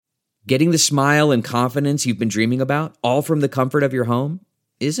Getting the smile and confidence you've been dreaming about, all from the comfort of your home,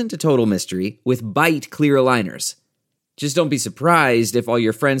 isn't a total mystery with Byte clear aligners. Just don't be surprised if all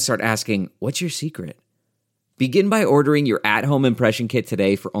your friends start asking, "What's your secret?" Begin by ordering your at-home impression kit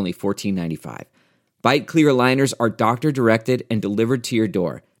today for only $14.95. Byte clear aligners are doctor-directed and delivered to your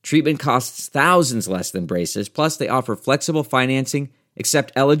door. Treatment costs thousands less than braces, plus they offer flexible financing,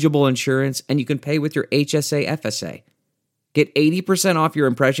 accept eligible insurance, and you can pay with your HSA FSA. Get 80% off your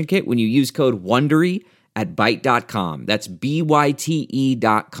impression kit when you use code WONDERY at Byte.com. That's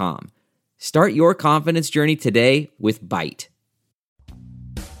BYTE.com. Start your confidence journey today with Byte.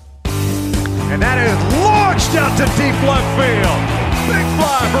 And that is launched out to deep left field. Big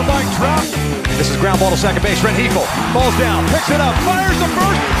fly for Mike Trout. This is ground ball to second base. Red Heagle falls down, picks it up, fires the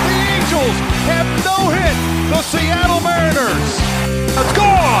first. The Angels have no hit. The Seattle Mariners. It's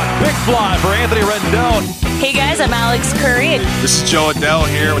gone. Big fly for Anthony Rendon. Hey guys, I'm Alex Curry. This is Joe Adell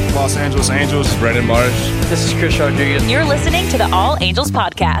here with the Los Angeles Angels. This is Brendan Marsh. This is Chris Rodriguez. You're listening to the All Angels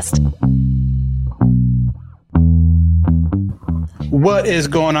Podcast. What is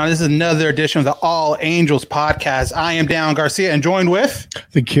going on? This is another edition of the All Angels Podcast. I am Dan Garcia and joined with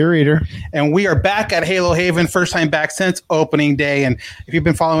the Curator. And we are back at Halo Haven, first time back since opening day. And if you've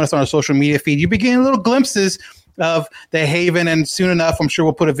been following us on our social media feed, you've been getting little glimpses of the Haven. And soon enough, I'm sure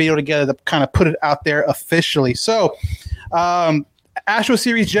we'll put a video together to kind of put it out there officially. So, Astro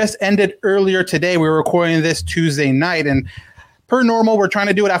series just ended earlier today. We were recording this Tuesday night. And per normal, we're trying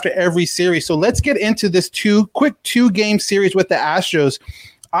to do it after every series. So let's get into this quick two-game series with the Astros.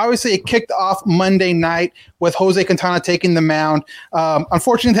 Obviously, it kicked off Monday night with Jose Quintana taking the mound.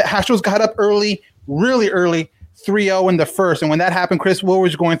 Unfortunately, the Astros got up early, really early, 3-0 in the first. And when that happened, Chris, what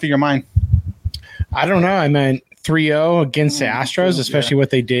was going through your mind? I don't know. I meant 3-0 against the Astros, especially what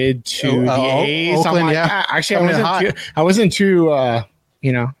they did to the A's. Oakland, like, yeah. Actually, I wasn't too I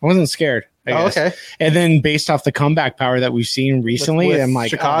wasn't scared. Okay. And then based off the comeback power that we've seen recently, with I'm like,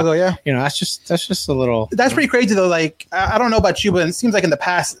 Chicago, yeah. That's just a little. That's pretty crazy though. Like, I don't know about you, but it seems like in the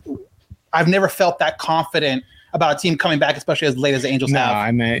past, I've never felt that confident about a team coming back, especially as late as the Angels have. No,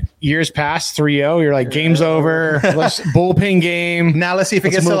 I mean, years past 3-0, you're like, game's over. Let's bullpen game. Now let's see if it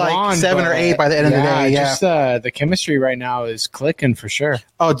gets to like 7 or 8 by the end of the day. Yeah, just the chemistry right now is clicking for sure.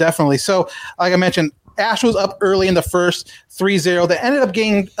 Oh, definitely. So, like I mentioned, Astros up early in the first, 3-0. They ended up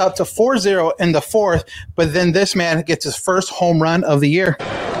getting up to 4-0 in the fourth, but then this man gets his first home run of the year.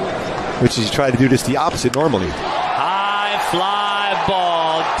 Which is try to do just the opposite normally. High fly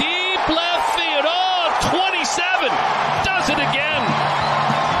ball, deep left field. Oh, 27 does it again.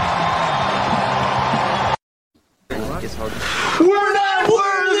 We're not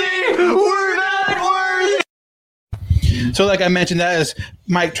worthy. We're not worthy. So like I mentioned, that is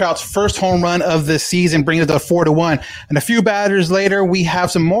Mike Trout's first home run of the season, bringing it to 4-1. And a few batters later, we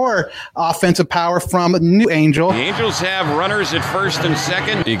have some more offensive power from New Angel. The Angels have runners at first and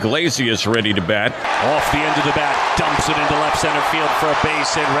second. Iglesias ready to bat. Off the end of the bat, dumps it into left center field for a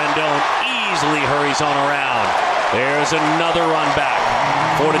base hit. Rendon easily hurries on around. There's another run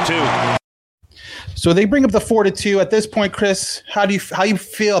back. 4-2. So they bring up the 4-2. At this point, Chris, how you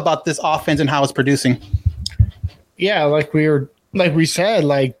feel about this offense and how it's producing? Yeah, like we said,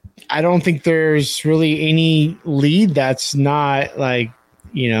 I don't think there's really any lead that's not that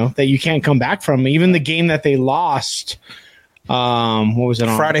you can't come back from. Even the game that they lost, what was it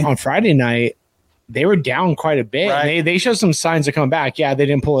on Friday night? They were down quite a bit. Right. And they showed some signs of coming back. Yeah, they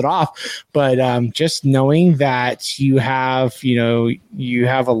didn't pull it off, but just knowing that you have a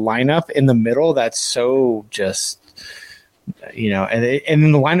lineup in the middle that's so just. And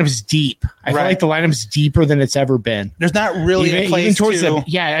then the lineup is deep. I feel like the lineup is deeper than it's ever been. There's not really a place towards to.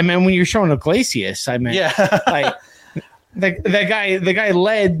 I mean, when you're showing Iglesias, the guy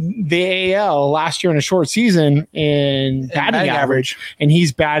led the AL last year in a short season in batting average, and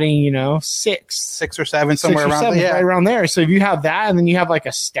he's batting, 6 or 7 somewhere around right around there. So if you have that, and then you have like a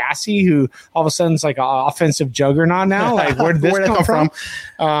Stassi who all of a sudden is like an offensive juggernaut now, like where did this come from?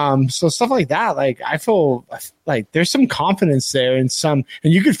 So stuff like that, like I feel like there's some confidence there and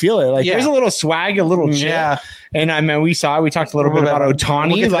you could feel it. Like there's a little swag, a little chip. Yeah. And I mean, we talked a little bit about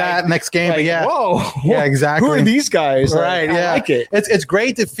Ohtani. We'll get that next game, but yeah. Whoa. Yeah, exactly. Who are these guys? Right, yeah. I like it. It's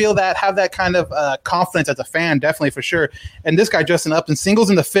great to feel that, have that kind of confidence as a fan, definitely for sure. And this guy, Justin Upton, singles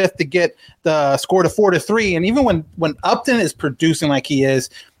in the fifth to get the score to 4-3. And even when Upton is producing like he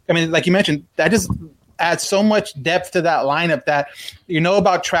is, I mean, like you mentioned, that just adds so much depth to that lineup that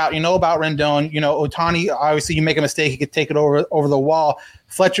about Trout, about Rendon, Ohtani, obviously you make a mistake, he could take it over the wall.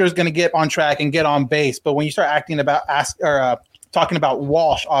 Fletcher is going to get on track and get on base. But when you start talking about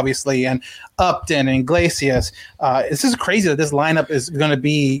Walsh, obviously, and Upton and Iglesias. This is crazy that this lineup is going to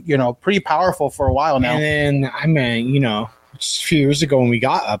be, pretty powerful for a while now. And then, a few years ago when we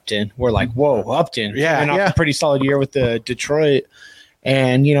got Upton, we're like, whoa, Upton. Yeah. Off a pretty solid year with the Detroit.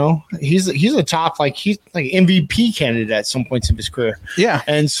 And, he's a top, he's like MVP candidate at some points of his career. Yeah.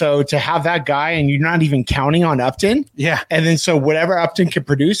 And so to have that guy and you're not even counting on Upton. Yeah. And then so whatever Upton can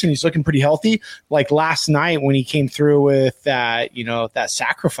produce and he's looking pretty healthy, like last night when he came through with that, that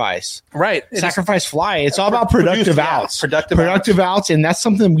sacrifice. Right. Sacrifice fly. It's all about productive outs. Productive outs. And that's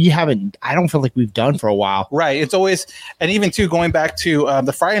something I don't feel like we've done for a while. Right. It's always, and even too, going back to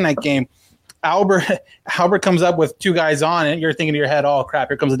the Friday night game, Albert comes up with two guys on, and you're thinking to your head, "Oh crap!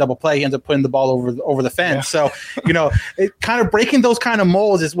 Here comes a double play." He ends up putting the ball over the fence. Yeah. So it kind of breaking those kind of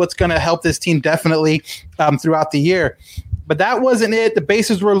molds is what's going to help this team definitely throughout the year. But that wasn't it. The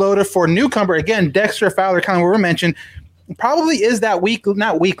bases were loaded for newcomer again. Dexter Fowler, kind of what we mentioned, probably is that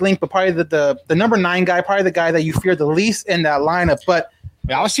not weak link, but probably the number 9 guy, probably the guy that you fear the least in that lineup. But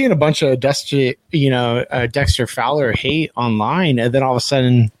I was seeing a bunch of Dexter Fowler hate online, and then all of a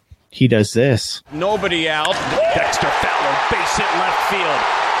sudden. He does this. Nobody out. Dexter Fowler, base hit left field.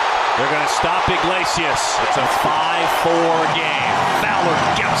 They're going to stop Iglesias. It's a 5-4 game. Fowler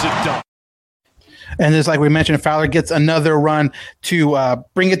gets it done. And just like we mentioned, Fowler gets another run to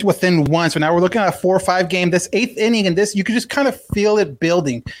bring it within one. So now we're looking at a 4-5 game. This 8th inning and this, you can just kind of feel it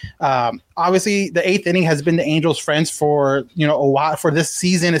building. Obviously, the 8th inning has been the Angels' friends for a while for this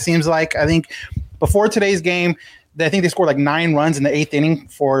season. It seems like I think before today's game. I think they scored like 9 runs in the 8th inning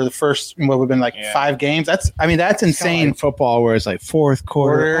for the first, what would have been 5 games. That's insane. Like football where it's like fourth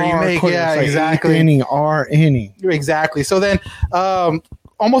quarter, exactly. 8th inning, R inning. Exactly. So then,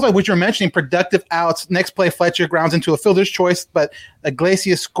 almost like what you're mentioning, productive outs. Next play, Fletcher grounds into a fielder's choice, but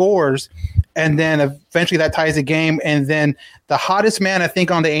Iglesias scores, and then eventually that ties the game. And then the hottest man, I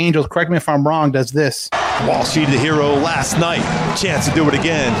think, on the Angels, correct me if I'm wrong, does this. Walsh, the hero last night. Chance to do it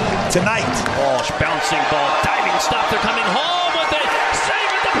again tonight. Walsh, bouncing ball, diving stop. They're coming home with it. Save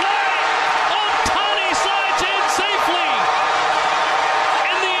at the plate. Ohtani slides in safely.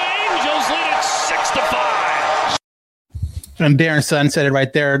 And the Angels lead it 6-5. And Darren Sutton said it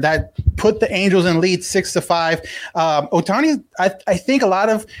right there. That put the Angels in lead 6-5. Ohtani, I think a lot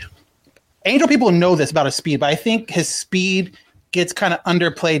of Angel people know this about his speed, but I think his speed gets kind of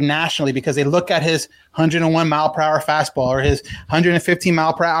underplayed nationally because they look at his 101 mile per hour fastball or his 115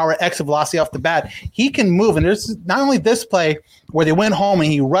 mile per hour exit velocity off the bat. He can move. And there's not only this play where they went home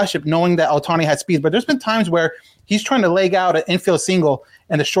and he rushed it knowing that Ohtani had speed, but there's been times where he's trying to leg out an infield single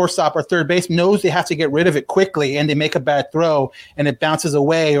and the shortstop or third base knows they have to get rid of it quickly and they make a bad throw and it bounces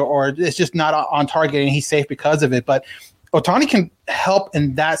away or it's just not on target and he's safe because of it. But Ohtani can help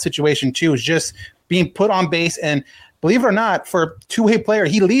in that situation too. It's just being put on base, and believe it or not, for a two-way player,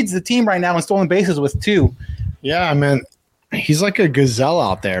 he leads the team right now in stolen bases with 2. Yeah, I mean, he's like a gazelle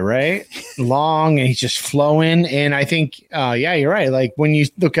out there, right? Long, and he's just flowing. And I think, you're right. Like when you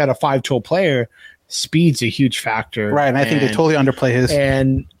look at a 5-tool player, speed's a huge factor. Right, and I think they totally underplay his.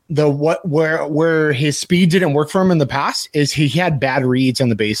 And where his speed didn't work for him in the past is he had bad reads on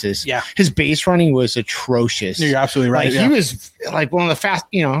the bases. Yeah. His base running was atrocious. You're absolutely right. He was like one of the fast,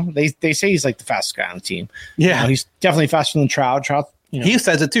 they say he's like the fastest guy on the team. Yeah. He's definitely faster than Trout. He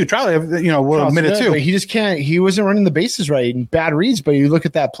says it too. Trout, will admit it too. He just can't. He wasn't running the bases right and bad reads. But you look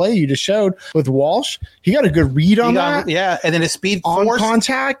at that play you just showed with Walsh. He got a good read on that. Yeah, and then his speed on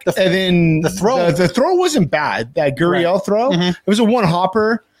contact, and then the throw. The throw wasn't bad. That Gurriel throw. Mm-hmm. It was a one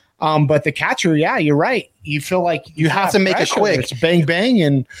hopper. But the catcher, you're right. You feel like you have to make pressure. it quick. It's bang, bang,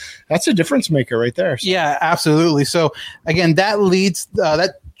 and that's a difference maker right there. So. Yeah, absolutely. So, again, that leads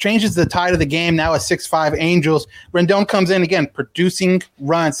that changes the tide of the game now at 6-5 Angels. Rendon comes in, again, producing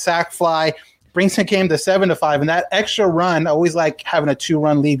runs, sac fly, brings the game to 7-5. And that extra run, I always like having a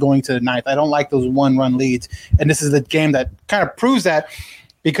 2-run lead going to the 9th. I don't like those 1-run leads. And this is the game that kind of proves that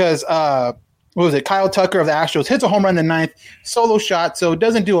because Kyle Tucker of the Astros hits a home run in the 9th, solo shot, so it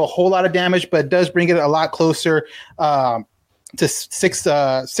doesn't do a whole lot of damage, but it does bring it a lot closer to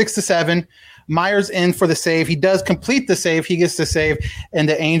 6-7. Myers in for the save. He does complete the save. He gets the save, and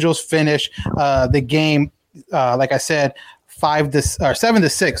the Angels finish the game. Like I said,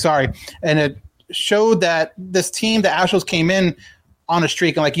 7-6. Sorry, and it showed that this team, the Astros, came in on a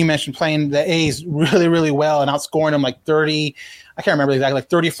streak, and like you mentioned, playing the A's really, really well and outscoring them like 30. I can't remember exactly, like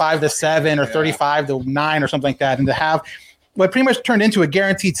 35-7 or 35-9 or something like that. And to have what pretty much turned into a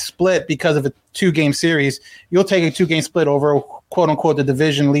guaranteed split because of a 2-game series, you'll take a 2-game split over quote unquote the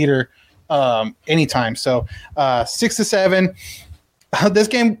division leader anytime. So 6-7. This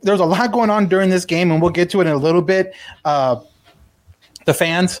game, there's a lot going on during this game, and we'll get to it in a little bit. the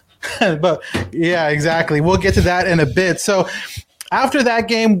fans. But yeah, exactly. We'll get to that in a bit. So after that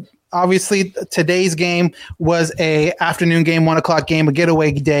game, obviously today's game was a afternoon game, 1:00 game, a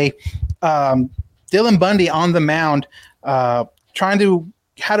getaway day. Dylan Bundy on the mound,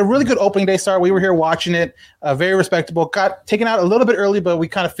 had a really good opening day start. We were here watching it, very respectable. Got taken out a little bit early, but we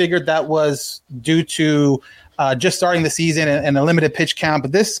kind of figured that was due to just starting the season and a limited pitch count.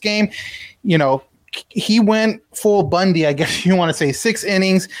 But this game, he went full Bundy, I guess you want to say. 6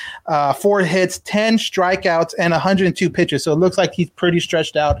 innings, 4 hits, 10 strikeouts, and 102 pitches. So it looks like he's pretty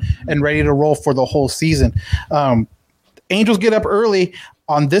stretched out and ready to roll for the whole season. Angels get up early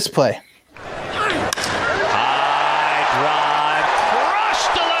on this play.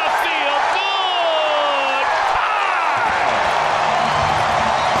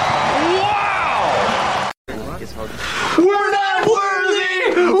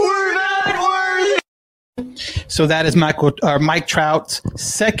 So that is Mike Trout's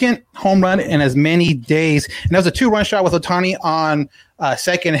second home run in as many days. And that was a 2-run shot with Ohtani on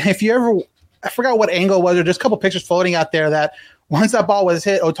second. And if you ever, I forgot what angle it was, or just a couple pictures floating out there that once that ball was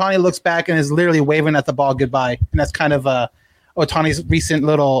hit, Ohtani looks back and is literally waving at the ball goodbye. And that's kind of Ohtani's recent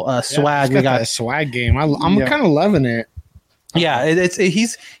little swag. We got a swag game. I'm kind of loving it. Yeah,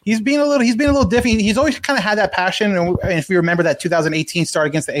 he's being a little different. He's always kind of had that passion. And if you remember that 2018 start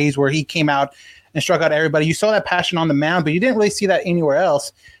against the A's where he came out and struck out everybody, you saw that passion on the mound, but you didn't really see that anywhere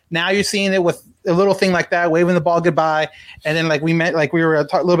else. Now you're seeing it with a little thing like that, waving the ball goodbye. And then like we were a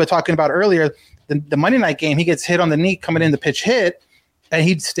little bit talking about earlier, the Monday night game, he gets hit on the knee coming in the pitch hit, and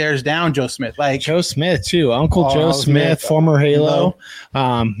he stares down Joe Smith. Like Joe Smith too, Uncle Joe Smith, former Halo.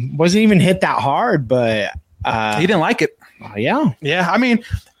 Wasn't even hit that hard, but he didn't like it. Yeah. I mean,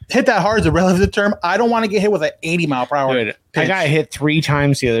 hit that hard is a relative term. I don't want to get hit with an 80-mile-per-hour pitch. I got hit 3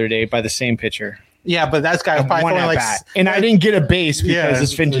 times the other day by the same pitcher. Yeah, but that guy was probably throwing and I didn't get a base because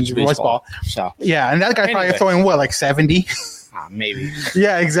it's vintage baseball. So yeah, and that guy's probably throwing what, like 70? Maybe.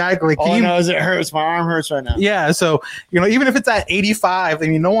 Yeah, exactly. All I know is it hurts. My arm hurts right now. Yeah, so even if it's at 85, I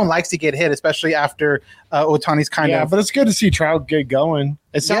mean, no one likes to get hit, especially after Ohtani's kind of. Yeah, but it's good to see Trout get going.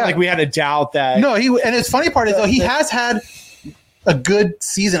 It's not like we had a doubt that. No, and his funny part is though he has had a good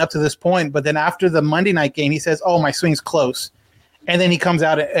season up to this point, but then after the Monday night game, he says, "Oh, my swing's close," and then he comes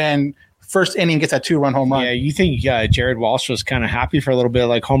out and first inning gets that 2-run home run. Yeah, you think Jared Walsh was kind of happy for a little bit,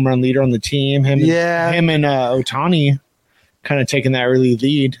 like home run leader on the team. Him and Ohtani kind of taking that early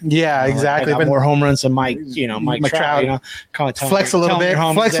lead. Yeah, exactly. But more home runs than Mike Trout. Flex a little bit.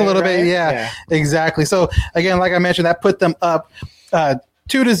 Right? Yeah, exactly. So again, like I mentioned, that put them up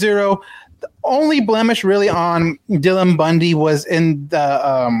 2-0. The only blemish really on Dylan Bundy was in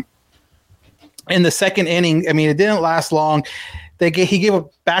the second inning. I mean, it didn't last long. He gave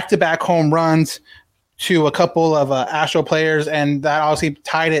up back-to-back home runs to a couple of Astro players, and that obviously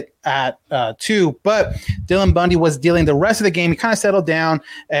tied it at 2. But Dylan Bundy was dealing the rest of the game. He kind of settled down,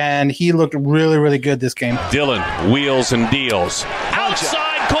 and he looked really, really good this game. Dylan wheels and deals.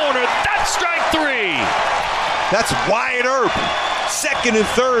 Outside corner, that's strike 3. That's Wyatt Earp. Second and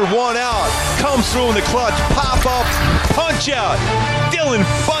third, 1 out. Comes through in the clutch, pop up, punch out. Dylan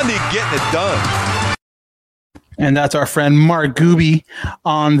Bundy getting it done. And that's our friend Mark Gooby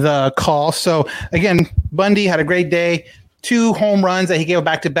on the call. So, again, Bundy had a great day. 2 home runs that he gave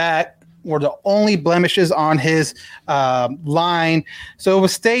back-to-back were the only blemishes on his line. So it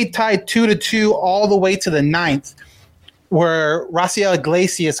stayed tied 2-2 all the way to the 9th, where Raciel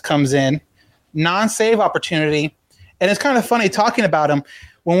Iglesias comes in, non-save opportunity. And it's kind of funny talking about him.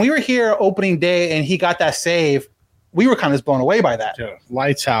 When we were here opening day and he got that save, we were kind of blown away by that.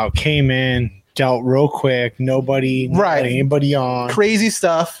 Lights out, came in, dealt real quick, nobody anybody on. Crazy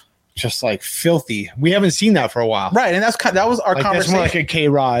stuff. Just like filthy. We haven't seen that for a while. Right, and that was our conversation. That's more like a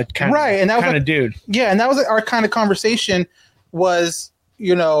K-Rod kind of dude. Yeah, and that was our kind of conversation was,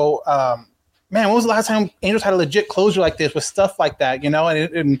 man, when was the last time Angels had a legit closer like this with stuff like that,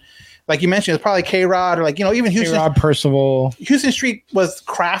 and like you mentioned, it's probably K-Rod or even Houston. K-Rod, Percival. Houston Street was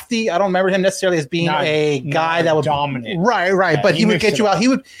crafty. I don't remember him necessarily as being a guy that would dominate. Right. Yeah, but he would get you out.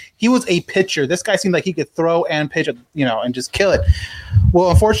 He was a pitcher. This guy seemed like he could throw and pitch, and just kill it.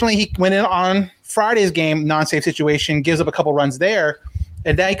 Well, unfortunately, he went in on Friday's game, non-safe situation, gives up a couple runs there.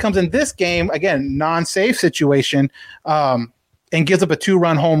 And then he comes in this game, again, non-safe situation, and gives up a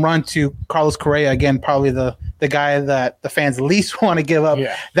 2-run home run to Carlos Correa. Again, probably the guy that the fans least want to give up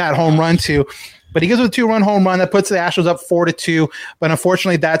that home run to. But he gives up a 2-run home run that puts the Astros up 4-2. But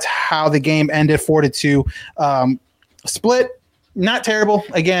unfortunately, that's how the game ended, 4-2. Split, not terrible.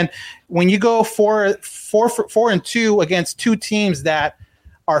 Again, when you go 4-2 against 2 teams that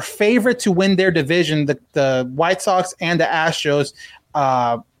are favorite to win their division, the White Sox and the Astros,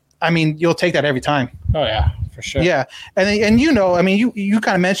 I mean, you'll take that every time. Oh yeah, for sure. Yeah, and I mean, you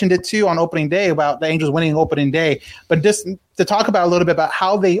kind of mentioned it too on opening day about the Angels winning opening day, but just to talk about a little bit about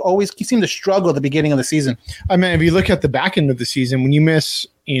how they always seem to struggle at the beginning of the season. I mean, if you look at the back end of the season, when you miss,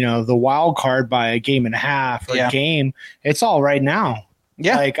 the wild card by a game and a half or a game, it's all right now.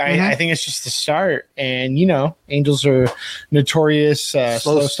 Yeah, I think it's just the start, and Angels are notorious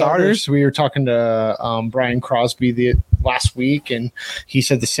slow starters. We were talking to Brian Crosby last week, and he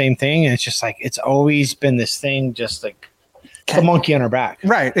said the same thing. And it's just like it's always been this thing, just like the monkey on our back,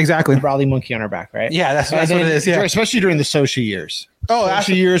 right? Exactly, the Raleigh monkey on our back, right? Yeah, that's what it is. Yeah, especially during the Socha years.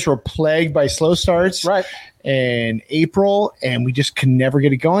 Socha years were plagued by slow starts, right? In April, and we just could never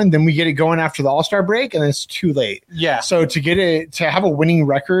get it going. Then we get it going after the All-Star break, and it's too late. Yeah. So to have a winning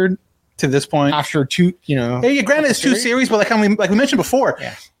record to this point after two, yeah, granted it's 2 series, but like we mentioned before,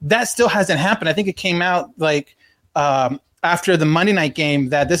 that still hasn't happened. I think it came out after the Monday night game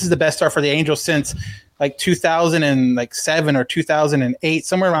that this is the best start for the Angels since like 2007 or 2008,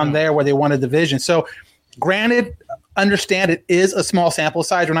 somewhere around there where they won a division. So granted, understand it is a small sample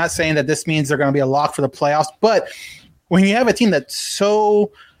size. We're not saying that this means they're going to be a lock for the playoffs, but when you have a team that's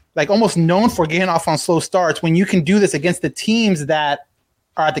so almost known for getting off on slow starts, when you can do this against the teams that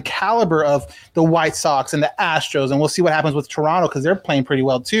are at the caliber of the White Sox and the Astros, and we'll see what happens with Toronto because they're playing pretty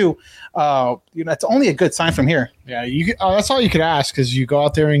well too. It's only a good sign from here. Yeah, that's all you could ask because you go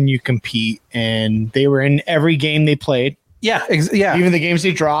out there and you compete, and they were in every game they played. Yeah, yeah. Even the games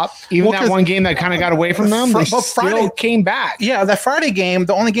they dropped, that one game that kind of got away from them, they still came back. Yeah, that Friday game,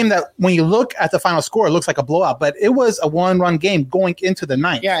 the only game that when you look at the final score, it looks like a blowout, but it was a 1-run game going into the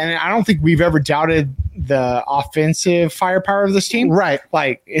ninth. Yeah, and I don't think we've ever doubted the offensive firepower of this team. Right.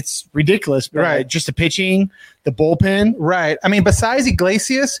 It's ridiculous. But right. Just the pitching, the bullpen. Right. I mean, besides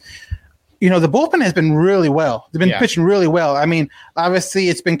Iglesias, the bullpen has been really well. They've been pitching really well. I mean, obviously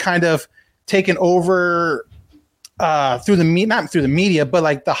it's been kind of taken over not through the media,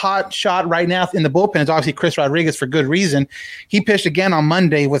 but the hot shot right now in the bullpen is obviously Chris Rodriguez for good reason. He pitched again on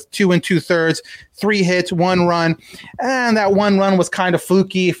Monday with 2 2/3, 3 hits, 1 run, and that 1 run was kind of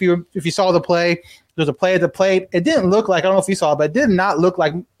fluky. If you saw the play, there's a play at the plate. It didn't look like, I don't know if you saw it, but it did not look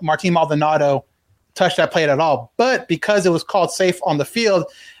like Martin Maldonado touched that plate at all. But because it was called safe on the field,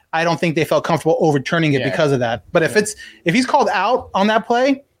 I don't think they felt comfortable overturning it because of that. But if he's called out on that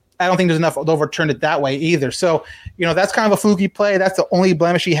play, I don't think there's enough to overturn it that way either. So, that's kind of a fluky play. That's the only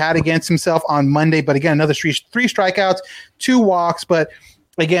blemish he had against himself on Monday. But again, another three strikeouts, 2 walks. But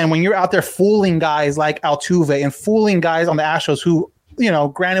again, when you're out there fooling guys like Altuve and fooling guys on the Astros who,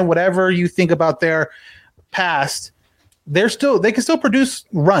 granted, whatever you think about their past, they can still produce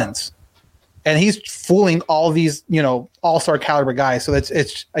runs. And he's fooling all these, all-star caliber guys. So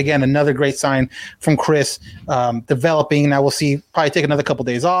it's again another great sign from Chris developing. Now we'll see. Probably take another couple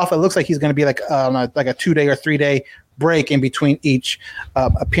days off. It looks like he's going to be like a 2-day or 3-day break in between each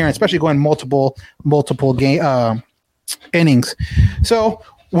appearance, especially going multiple game innings. So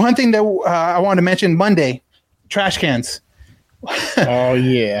one thing that I wanted to mention: Monday, trash cans. Oh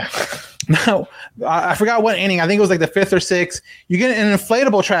yeah. No, I forgot what inning. I think it was like the 5th or 6th. You get an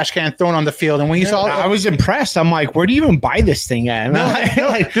inflatable trash can thrown on the field, and when you saw it, I was impressed. I'm like, where do you even buy this thing at?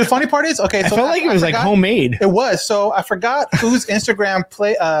 The funny part is, okay, so I felt like it was like homemade. It was. So I forgot whose Instagram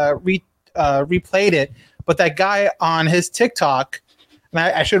replayed it, but that guy on his TikTok, and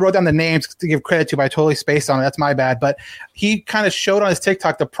I should have wrote down the names to give credit to, but I totally spaced on it. That's my bad. But he kind of showed on his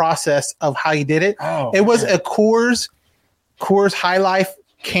TikTok the process of how he did it. It was a Coors High Life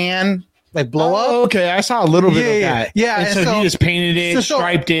can. Blow up. Okay, I saw a little bit of that. Yeah, and so he just painted it,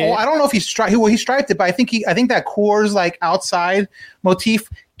 striped it. I don't know if he striped it, but I think that Coors outside motif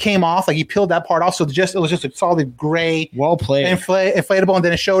came off. He peeled that part off, so it was just a solid gray, well played, inflatable. And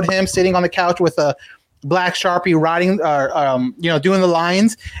then it showed him sitting on the couch with a black Sharpie writing, doing the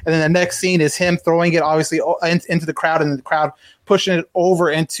lines. And then the next scene is him throwing it obviously into the crowd, and the crowd pushing it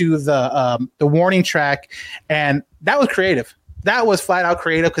over into the warning track, and that was creative. That was flat out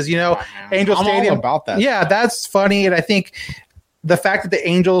creative because, Angel Stadium. All about that. Yeah, that's funny. And I think the fact that the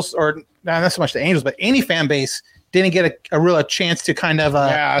Angels, or not so much the Angels, but any fan base didn't get a real chance to kind of.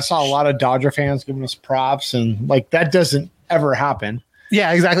 I saw a lot of Dodger fans giving us props, and that doesn't ever happen.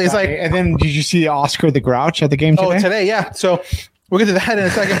 Yeah, exactly. It's and then did you see Oscar the Grouch at the game today? Oh, today, yeah. So we'll get to that in a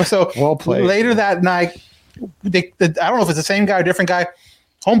second. But so well played. Later that night, I don't know if it's the same guy or different guy.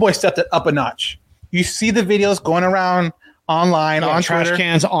 Homeboy stepped it up a notch. You see the videos going around online on trash Twitter,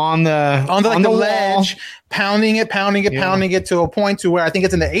 cans on the ledge, pounding it to a point to where I think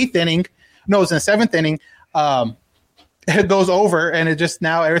it's in the 8th inning. No, it's in the 7th inning. It goes over, and it just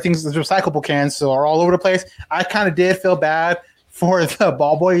now everything's recyclable cans, so are all over the place. I kind of did feel bad for the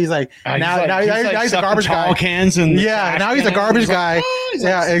ball boy. He's like, now he's a garbage guy. Cans and now he's a garbage guy.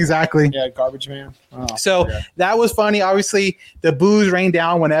 Exactly. Yeah, garbage man. Oh, so that was funny. Obviously, the boos rained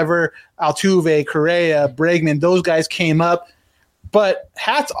down whenever Altuve, Correa, Bregman, those guys came up. But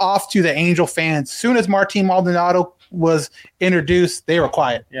hats off to the Angel fans. As soon as Martin Maldonado was introduced, they were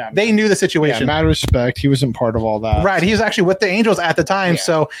quiet. Yeah, they knew the situation. Yeah, mad respect. He wasn't part of all that. Right. He was actually with the Angels at the time. Yeah.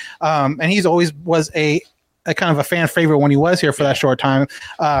 So, and he's always was a kind of a fan favorite when he was here for that short time.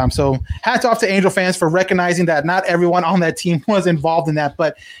 So hats off to Angel fans for recognizing that not everyone on that team was involved in that.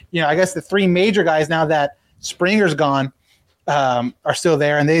 But, I guess the three major guys now that Springer's gone are still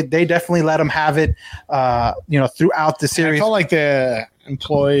there, and they definitely let him have it, throughout the series. I felt like the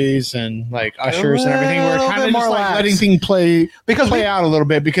employees and like ushers and everything were kind of just like letting things play out a little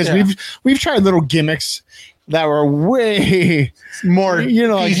bit because we've tried little gimmicks that were way more,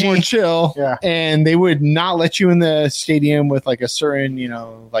 like more chill. Yeah. And they would not let you in the stadium with like a certain,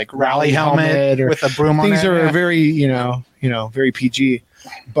 like rally helmet or with a broom on it. Things are very, very PG.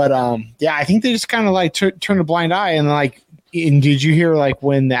 But I think they just kind of like turned a blind eye. And like, did you hear like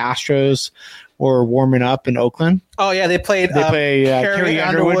when the Astros were warming up in Oakland? Oh yeah, they play Carrie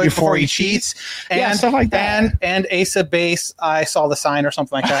Underwood before he cheats, and stuff like that. And Ace of Base. I saw the sign or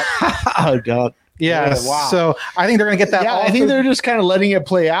something like that. Oh god. Yeah, wow. So I think they're going to get that. Yeah, I think they're just kind of letting it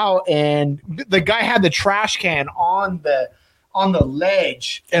play out. And the guy had the trash can on the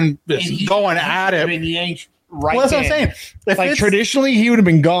ledge and going at it. Right. Well, that's what I'm saying. Like traditionally, he would have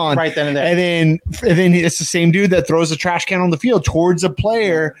been gone right then and there. And then it's the same dude that throws a trash can on the field towards a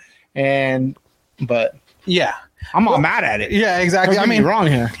player. But yeah, I'm not mad at it. Yeah, exactly. I mean, wrong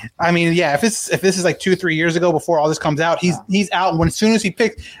here. I mean, yeah. If this is like 2-3 years ago, before all this comes out, he's out. As soon as he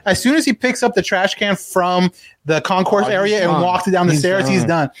picks up the trash can from the concourse area and walks it down the stairs, he's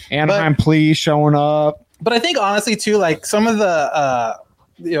done. Anaheim Police showing up. But I think honestly too, like some of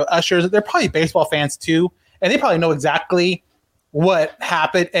the ushers, they're probably baseball fans too, and they probably know exactly what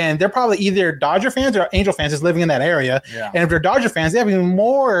happened, and they're probably either Dodger fans or Angel fans just living in that area. Yeah. And if they're Dodger fans, they have even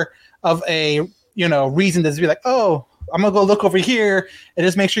more of a reason to be like, oh, I'm gonna go look over here and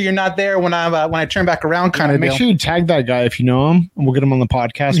just make sure you're not there when I turn back around. Kind of make sure you tag that guy if you know him, and we'll get him on the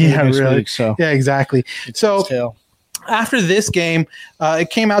podcast. Next week, so yeah, exactly. So after this game, it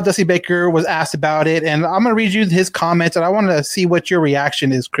came out. Dusty Baker was asked about it, and I'm gonna read you his comments, and I want to see what your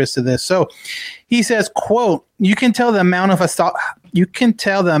reaction is, Chris, to this. So he says, "Quote: You can tell the amount of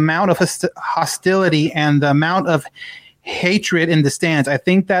hostility and the amount of hatred in the stands. I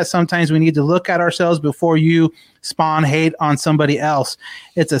think that sometimes we need to look at ourselves before you spawn hate on somebody else.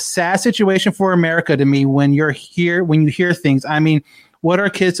 It's a sad situation for America to me when you hear things. I mean, what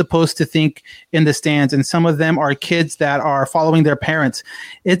are kids supposed to think in the stands? And some of them are kids that are following their parents.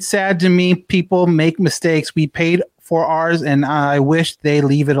 It's sad to me. People make mistakes. We paid for ours, and I wish they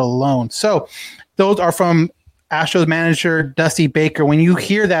leave it alone." So those are from Astros manager Dusty Baker. When you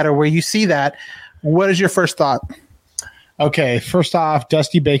hear that or where you see that, what is your first thought? Okay, first off,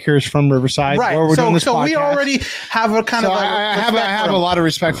 Dusty Baker's from Riverside. Right. Where we're doing this so podcast. we already have a kind of. I have a lot of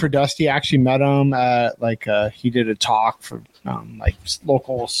respect for Dusty. I actually met him. He did a talk for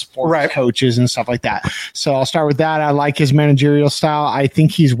local sports coaches and stuff like that. So I'll start with that. I like his managerial style. I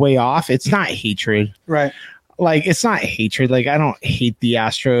think he's way off. It's not hatred. Right. Like, it's not hatred. Like, I don't hate the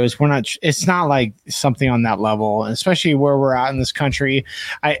Astros. It's not like something on that level, especially where we're at in this country.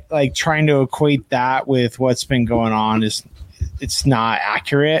 I like trying to equate that with what's been going on it's not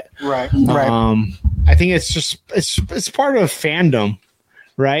accurate. Right. I think it's just, it's part of fandom,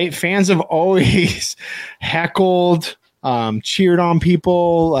 right? Fans have always heckled, cheered on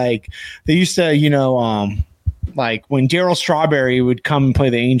people. Like they used to, like when Darryl Strawberry would come and play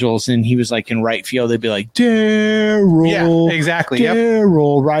the Angels and he was like in right field, they'd be like, Darryl. Yeah, exactly.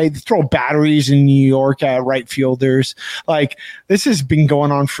 Darryl, right? They throw batteries in New York at right fielders. Like this has been going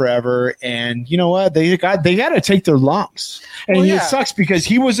on forever. And you know what? They got to take their lumps. And it sucks because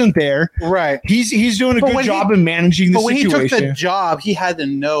he wasn't there. Right. He's doing a good job in managing the situation. But when he took the job, he had to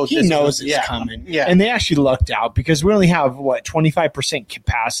know. He knows it's coming. Yeah. And they actually lucked out because we only have 25%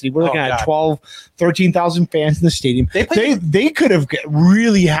 capacity. We're looking at 13,000 fans in the stadium. They could have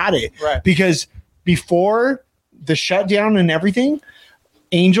really had it, right? Because before the shutdown and everything,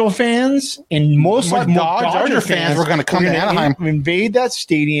 Angel fans and most Dodger fans were going to come to Anaheim, invade that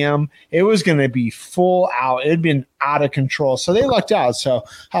stadium. It was going to be full out. It had been out of control, so they lucked out. So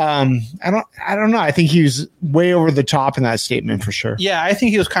I don't know. I think he was way over the top in that statement for sure. Yeah, I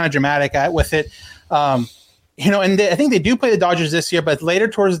think he was kind of dramatic with it. And I think they do play the Dodgers this year, but later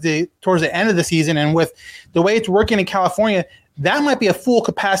towards the end of the season, and with the way it's working in California, that might be a full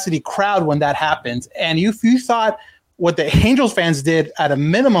capacity crowd when that happens. And if you thought what the Angels fans did at a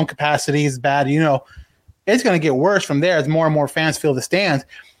minimum capacity is bad. It's going to get worse from there as more and more fans fill the stands.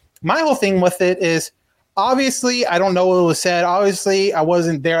 My whole thing with it is, obviously, I don't know what was said. Obviously, I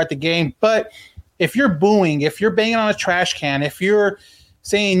wasn't there at the game. But if you're booing, if you're banging on a trash can, if you're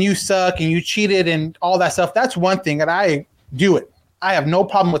saying you suck and you cheated and all that stuff, that's one thing, and I do it. I have no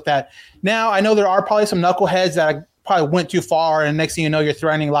problem with that. Now, I know there are probably some knuckleheads that probably went too far, and next thing you know, you're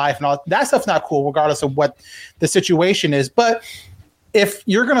threatening life and all. That stuff's not cool, regardless of what the situation is. But if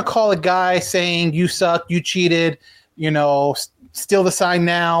you're going to call a guy saying you suck, you cheated, steal the sign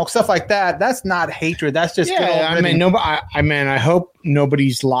now, stuff like that, that's not hatred. That's just I hope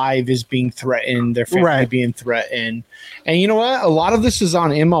nobody's life is being threatened, their family being threatened. And you know what? A lot of this is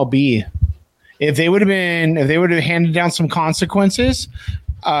on MLB. If they would have handed down some consequences,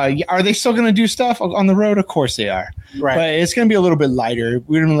 are they still going to do stuff on the road? Of course they are. Right. But it's going to be a little bit lighter.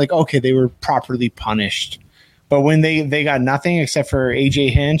 We're going to be like, okay, they were properly punished. But when they got nothing except for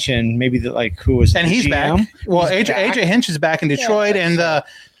AJ Hinch and maybe who was and he's GM? Back. Well, AJ Hinch is back in Detroit, and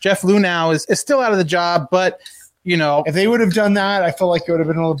Jeff Lunau is still out of the job. But if they would have done that, I feel like it would have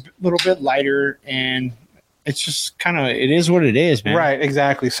been a little bit lighter. And it's just it is what it is, man. Right,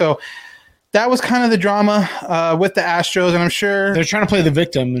 exactly. So that was kind of the drama with the Astros, and I'm sure they're trying to play the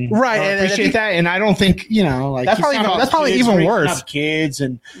victim. And right, I appreciate that. And I don't think that's probably even worse. Kids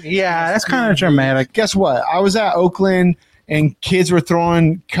and that's kind of dramatic. Guess what? I was at Oakland, and kids were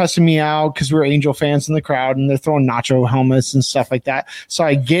cussing me out because we were Angel fans in the crowd, and they're throwing nacho helmets and stuff like that. So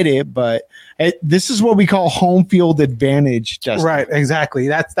I get it, but this is what we call home field advantage, Justin. Right, exactly.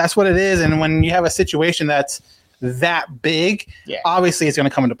 That's what it is. And when you have a situation that's that big, obviously it's going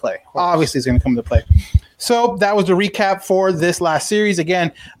to come into play. So that was the recap for this last series.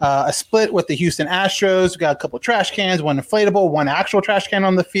 Again, a split with the Houston Astros. We got a couple of trash cans, one inflatable, one actual trash can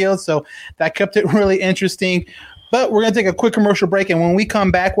on the field. So that kept it really interesting. But we're going to take a quick commercial break, and when we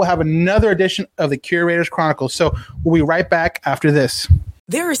come back, we'll have another edition of the Curators Chronicles. So we'll be right back after this.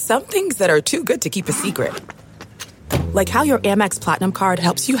 There are some things that are too good to keep a secret. Like how your Amex Platinum card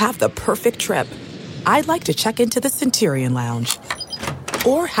helps you have the perfect trip. I'd like to check into the Centurion Lounge.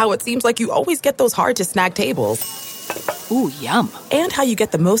 Or how it seems like you always get those hard-to-snag tables. Ooh, yum. And how you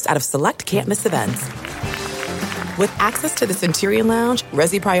get the most out of select can't-miss events. With access to the Centurion Lounge,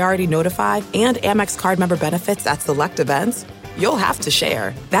 Resi Priority Notified, and Amex card member benefits at select events, you'll have to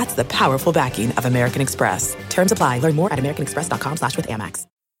share. That's the powerful backing of American Express. Terms apply. Learn more at americanexpress.com/withAmex.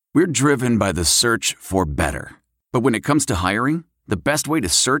 We're driven by the search for better. But when it comes to hiring, the best way to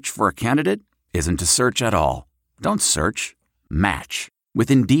search for a candidate isn't to search at all. Don't search. Match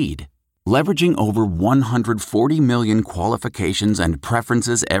with Indeed. Leveraging over 140 million qualifications and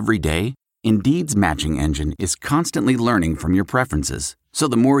preferences every day, Indeed's matching engine is constantly learning from your preferences. So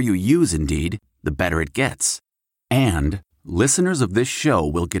the more you use Indeed, the better it gets. And listeners of this show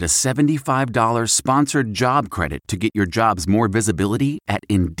will get a $75 sponsored job credit to get your jobs more visibility at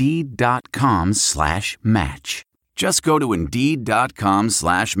Indeed.com/match. Just go to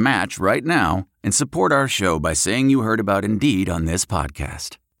Indeed.com/match right now and support our show by saying you heard about Indeed on this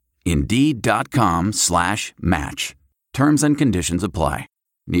podcast. Indeed.com/match. Terms and conditions apply.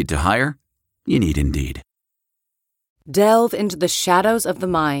 Need to hire? You need Indeed. Delve into the shadows of the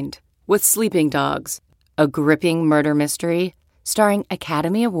mind with Sleeping Dogs, a gripping murder mystery starring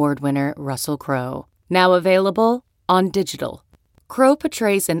Academy Award winner Russell Crowe. Now available on digital. Crowe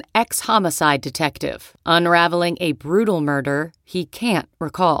portrays an ex-homicide detective unraveling a brutal murder he can't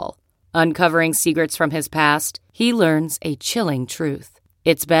recall. Uncovering secrets from his past, he learns a chilling truth.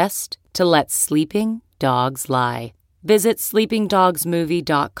 It's best to let sleeping dogs lie. Visit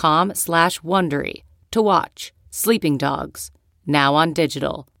sleepingdogsmovie.com/Wondery to watch Sleeping Dogs, now on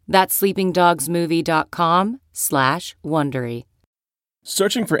digital. That's sleepingdogsmovie.com/Wondery.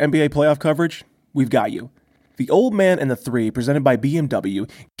 Searching for NBA playoff coverage? We've got you. The Old Man and the Three, presented by BMW,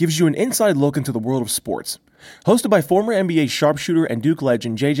 gives you an inside look into the world of sports. Hosted by former NBA sharpshooter and Duke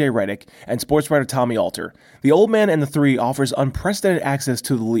legend J.J. Redick and sports writer Tommy Alter, The Old Man and the Three offers unprecedented access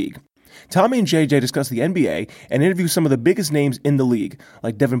to the league. Tommy and J.J. discuss the NBA and interview some of the biggest names in the league,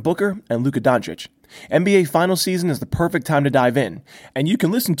 like Devin Booker and Luka Doncic. NBA final season is the perfect time to dive in, and you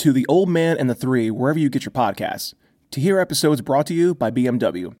can listen to The Old Man and the Three wherever you get your podcasts. To hear episodes brought to you by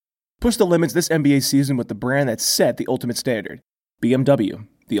BMW. Push the limits this NBA season with the brand that set the ultimate standard. BMW,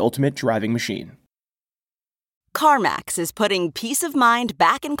 the ultimate driving machine. CarMax is putting peace of mind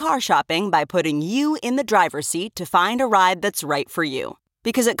back in car shopping by putting you in the driver's seat to find a ride that's right for you.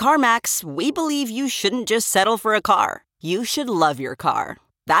 Because at CarMax, we believe you shouldn't just settle for a car. You should love your car.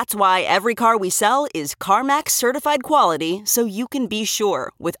 That's why every car we sell is CarMax certified quality, so you can be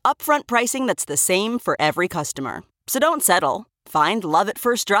sure with upfront pricing that's the same for every customer. So don't settle. Find love at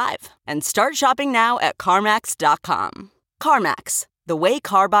first drive and start shopping now at CarMax.com. CarMax, the way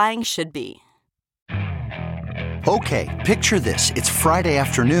car buying should be. Okay, picture this. It's Friday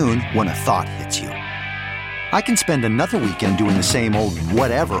afternoon when a thought hits you. I can spend another weekend doing the same old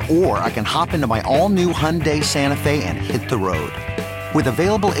whatever, or I can hop into my all-new Hyundai Santa Fe and hit the road. With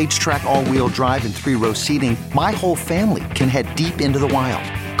available H-Track all-wheel drive and 3-row seating, my whole family can head deep into the wild.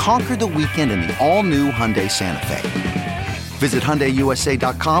 Conquer the weekend in the all-new Hyundai Santa Fe. Visit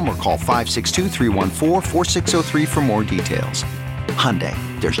HyundaiUSA.com or call 562-314-4603 for more details. Hyundai,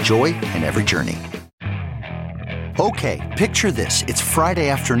 there's joy in every journey. Okay, picture this. It's Friday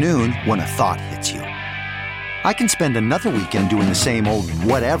afternoon when a thought hits you. I can spend another weekend doing the same old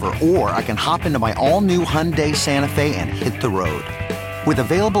whatever, or I can hop into my all-new Hyundai Santa Fe and hit the road. With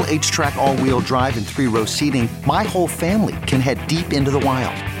available H-Track all-wheel drive and 3-row seating, my whole family can head deep into the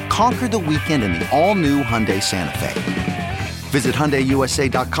wild. Conquer the weekend in the all-new Hyundai Santa Fe. Visit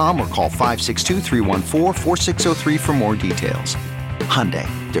HyundaiUSA.com or call 562-314-4603 for more details. Hyundai,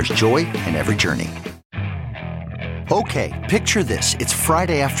 there's joy in every journey. Okay, picture this. It's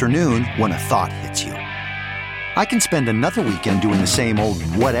Friday afternoon when a thought hits you. I can spend another weekend doing the same old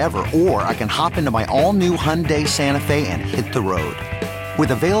whatever, or I can hop into my all-new Hyundai Santa Fe and hit the road.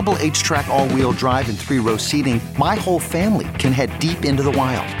 With available H-Track all-wheel drive and 3-row seating, my whole family can head deep into the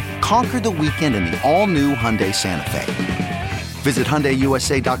wild. Conquer the weekend in the all-new Hyundai Santa Fe. Visit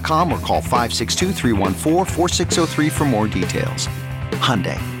HyundaiUSA.com or call 562-314-4603 for more details.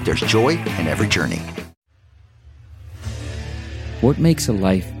 Hyundai, there's joy in every journey. What makes a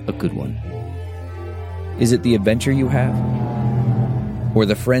life a good one? Is it the adventure you have? Or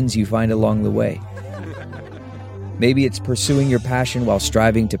the friends you find along the way? Maybe it's pursuing your passion while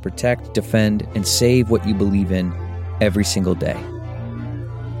striving to protect, defend, and save what you believe in every single day.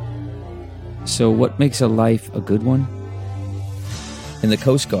 So what makes a life a good one? In the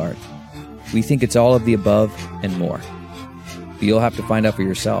Coast Guard, we think it's all of the above and more. But you'll have to find out for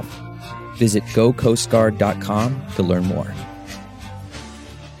yourself. Visit GoCoastGuard.com to learn more.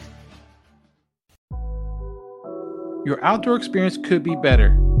 Your outdoor experience could be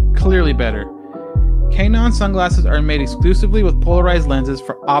better, clearly better. Kaenon sunglasses are made exclusively with polarized lenses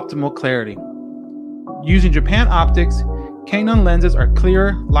for optimal clarity. Using Japan Optics, Kaenon lenses are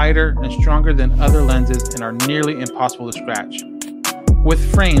clearer, lighter, and stronger than other lenses and are nearly impossible to scratch. With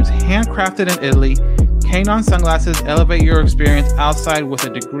frames handcrafted in Italy, Kaenon sunglasses elevate your experience outside with a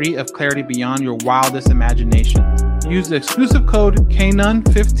degree of clarity beyond your wildest imagination. Use the exclusive code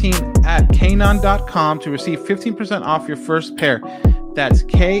KAENON15 at Kaenon.com to receive 15% off your first pair. That's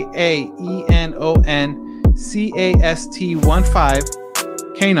KAENONCAST15.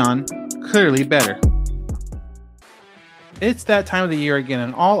 Kaenon, clearly better. It's that time of the year again,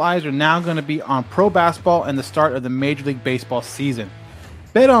 and all eyes are now going to be on pro basketball and the start of the Major League Baseball season.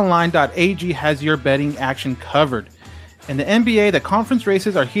 BetOnline.ag has your betting action covered. In the NBA, the conference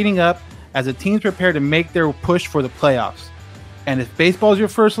races are heating up as the teams prepare to make their push for the playoffs. And if baseball is your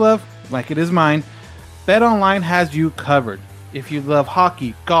first love, like it is mine, BetOnline has you covered. If you love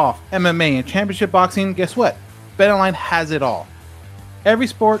hockey, golf, MMA, and championship boxing, guess what? BetOnline has it all. Every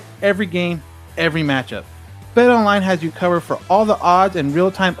sport, every game, every matchup. BetOnline has you covered for all the odds and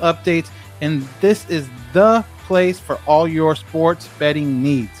real-time updates, and this is the place for all your sports betting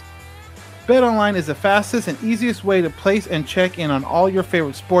needs. BetOnline is the fastest and easiest way to place and check in on all your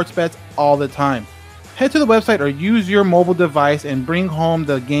favorite sports bets all the time. Head to the website or use your mobile device and bring home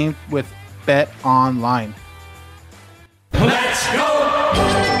the game with BetOnline. Let's go!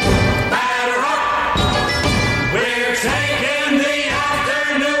 Batter up! We're taking the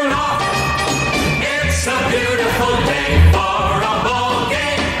afternoon off. It's a beautiful day for a ball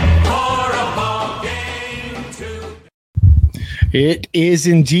game too. It is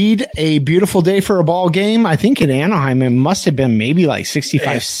indeed a beautiful day for a ball game. I think in Anaheim, it must have been maybe like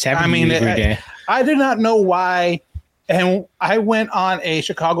 65, 70 every day. I did not know why. And I went on a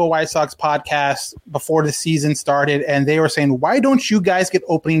Chicago White Sox podcast before the season started, and they were saying, why don't you guys get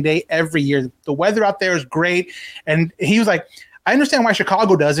opening day every year? The weather out there is great. And he was like, I understand why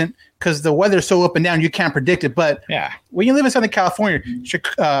Chicago doesn't, because the weather's so up and down, you can't predict it. But yeah, when you live in Southern California,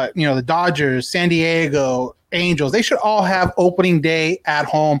 the Dodgers, San Diego, Angels, they should all have opening day at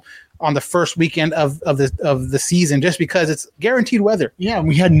home on the first weekend of the season, just because it's guaranteed weather. Yeah,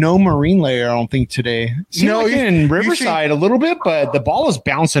 we had no marine layer, I don't think, today. In Riverside a little bit, but the ball is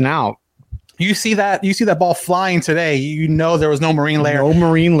bouncing out. You see that ball flying today. You know there was no marine layer. No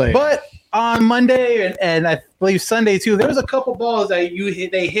marine layer. But on Monday and I believe Sunday too, there was a couple balls that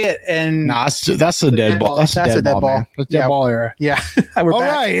they hit, and that's a dead ball. That's a dead ball. That's dead ball era. Yeah. All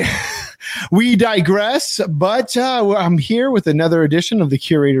right. We digress, but I'm here with another edition of the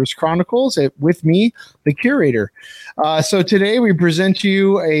Curator's Chronicles. With me, the Curator. So today we present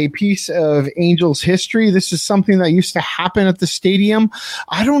you a piece of Angels history. This is something that used to happen at the stadium.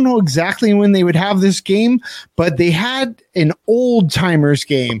 I don't know exactly when they would have this game, but they had an old timers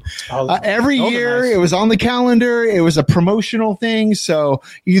game. Every year it was on the calendar. It was a promotional thing. So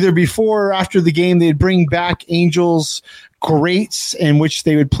either before or after the game, they'd bring back Angels greats in which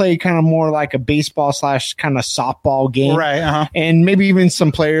they would play kind of more like a baseball / kind of softball game. Right. And maybe even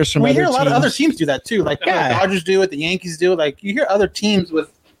some players from We other hear a teams. lot of other teams do that too. Like the Dodgers do it, the Yankees do it. Like you hear other teams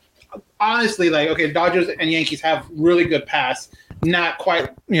with, honestly, like, okay, Dodgers and Yankees have really good pass. Not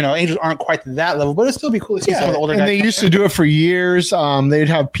quite, Angels aren't quite to that level, but it'd still be cool to see some of the older guys. And they used to do it for years. They'd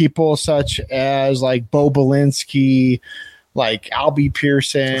have people such as like Bo Belinsky, like Albie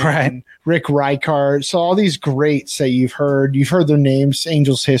Pearson, right, Rick Reichart. So all these greats that you've heard their names,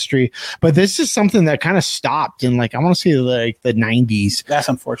 Angels history. But this is something that kind of stopped in, like, I want to say like the 90s. That's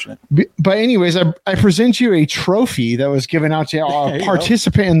unfortunate. But anyways, I present you a trophy that was given out to a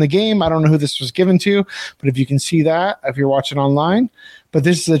participant in the game. I don't know who this was given to, but if you can see that, if you're watching online. But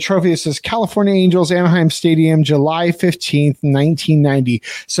this is a trophy that says California Angels, Anaheim Stadium, July 15th, 1990.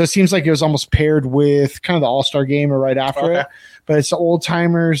 So it seems like it was almost paired with kind of the All-Star game or right after it. But it's the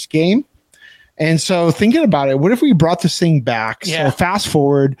old-timers game. And so thinking about it, what if we brought this thing back? Yeah. So fast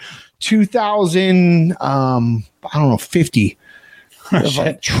forward 50.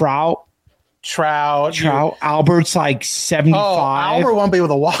 Like Trout. Albert's like 75. Oh, Albert won't be able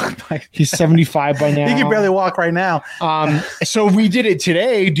to walk. He's 75 by now. He can barely walk right now. So if we did it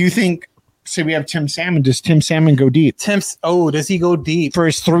today, do you think, say we have Tim Salmon, does Tim Salmon go deep? Does he go deep? For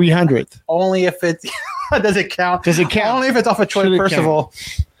his 300th? Only if it's, does it count? Does it count? Only if it's off a Troy Percival.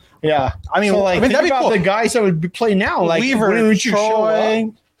 Yeah. I mean, think that'd be about cool. the guys that would play now. Like Weaver, Troy,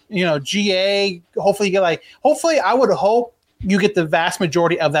 GA. Hopefully I would hope you get the vast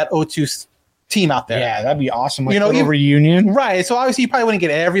majority of that 0-2 team out there. Yeah, that'd be awesome. Like a little reunion. Right. So obviously you probably wouldn't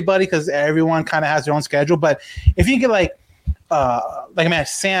get everybody because everyone kind of has their own schedule. But if you get like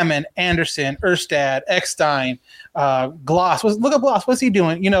Salmon, Anderson, Erstad, Eckstein, Gloss. Look at Gloss. What's he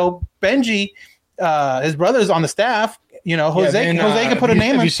doing? Benji, his brother's on the staff. Jose can put a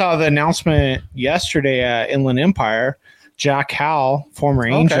name in. You saw the announcement yesterday at Inland Empire. Jack Howell, former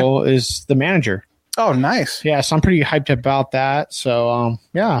Angel, is the manager. Oh, nice. Yeah, so I'm pretty hyped about that. So,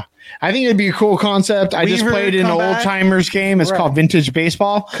 yeah. I think it'd be a cool concept. I just played an old-timers game. It's called Vintage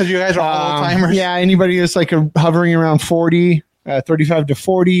Baseball. Because you guys are all old-timers. Yeah, anybody that's like hovering around 40, 35 to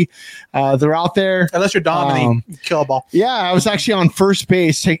 40, they're out there. Unless you're Dominic, kill a ball. Yeah, I was actually on first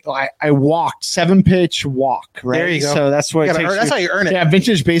base. I walked 7-pitch walk. Right, there you go. So that's what it takes. That's how you earn it. Yeah,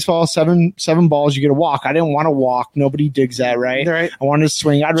 vintage baseball, seven balls, you get a walk. I didn't want to walk. Nobody digs that, right? Right. I wanted to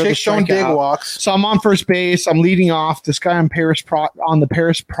swing. I'd rather Chicks don't dig walks. So I'm on first base. I'm leading off. This guy on the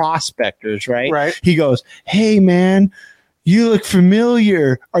Paris Prospectors, right? Right. He goes, "Hey, man, you look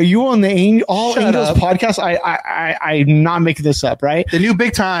familiar. Are you on the All Angels podcast?" I'm not making this up, right? The new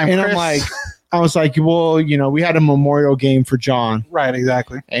big time. And Chris. I was like, well, we had a memorial game for John. Right,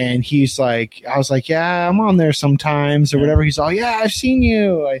 exactly. And he's like, I was like, yeah, I'm on there sometimes or whatever. He's all, yeah, I've seen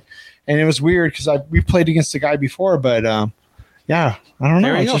you. And it was weird because we played against the guy before, but yeah, I don't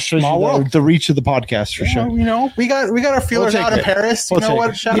know. It just shows you the reach of the podcast for sure. We got our feelers out in Paris. Shout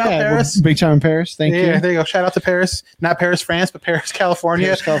out Paris. Big time in Paris. Thank you. Yeah, there you go. Shout out to Paris. Not Paris, France, but Paris, California.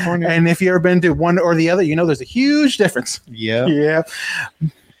 Paris, California. And if you've ever been to one or the other, there's a huge difference. Yeah. Yeah.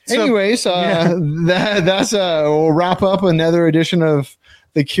 Anyways, we'll wrap up another edition of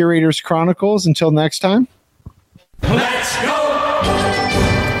the Curator's Chronicles. Until next time. Let's go.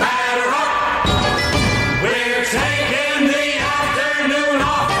 Batter up. We're taking the afternoon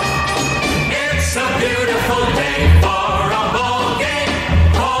off. It's a beautiful day for a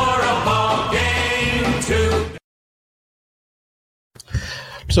ball game too.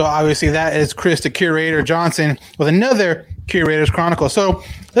 So obviously that is Chris, the Curator Johnson, with another Curator's Chronicle. So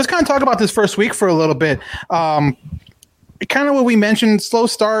let's kind of talk about this first week for a little bit. Kind of what we mentioned, slow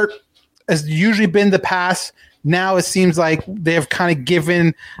start has usually been the past. Now it seems like they've kind of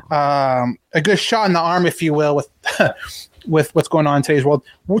given a good shot in the arm, if you will, with with what's going on in today's world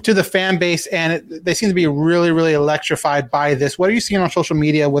to the fan base, and they seem to be really, really electrified by this. What are you seeing on social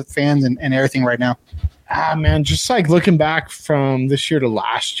media with fans and everything right now? Man, just like looking back from this year to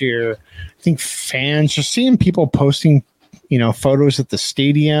last year, I think fans, just seeing people posting, photos at the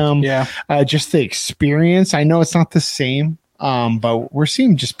stadium, just the experience. I know it's not the same, but we're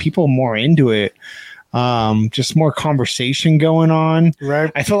seeing just people more into it. Just more conversation going on.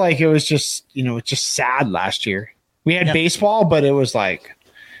 Right. I feel like it was just, just sad last year. We had baseball, but it was like,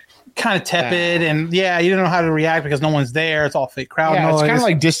 kind of tepid, and you don't know how to react because no one's there. It's all fake crowd noise. It's kind of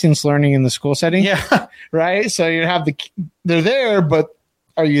like distance learning in the school setting. Yeah. Right. So you have they're there, but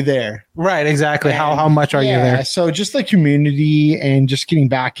are you there? Right. Exactly. How much are you there? So just the community and just getting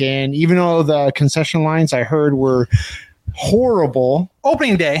back in, even though the concession lines I heard were horrible.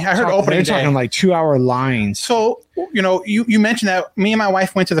 Opening day. I heard opening day. They're talking like 2-hour lines. So, you mentioned that me and my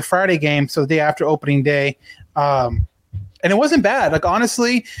wife went to the Friday game. So the day after opening day. And it wasn't bad. Like,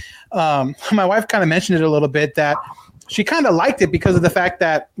 honestly, my wife kind of mentioned it a little bit that she kind of liked it because of the fact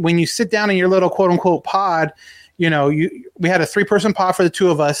that when you sit down in your little quote unquote pod, we had a 3-person pod for the two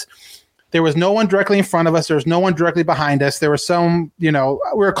of us. There was no one directly in front of us. There was no one directly behind us. There was some, we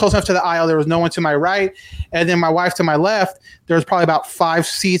were close enough to the aisle. There was no one to my right. And then my wife to my left, there was probably about 4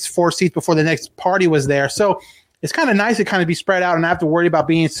 seats before the next party was there. So it's kind of nice to kind of be spread out and not have to worry about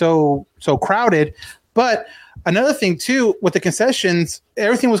being so crowded. But another thing too, with the concessions,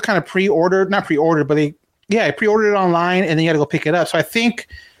 everything was kind of not pre-ordered, but I pre-ordered it online and then you had to go pick it up. So I think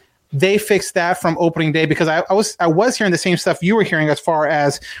they fixed that from opening day because I was hearing the same stuff you were hearing as far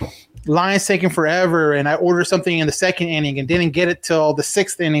as lines taking forever, and I ordered something in the second inning and didn't get it till the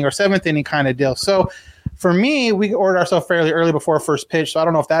 6th inning or 7th inning kind of deal. So for me, we ordered ourselves fairly early before first pitch, so I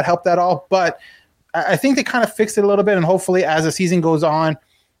don't know if that helped at all, but I think they kind of fixed it a little bit, and hopefully as the season goes on,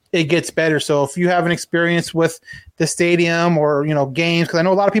 it gets better. So if you have an experience with the stadium or, games, because I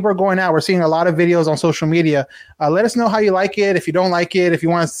know a lot of people are going out. We're seeing a lot of videos on social media. Let us know how you like it. If you don't like it, if you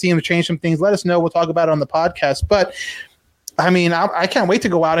want to see them change some things, let us know. We'll talk about it on the podcast. But I mean, I can't wait to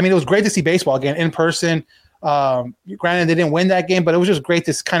go out. I mean, it was great to see baseball again in person. Granted, they didn't win that game, but it was just great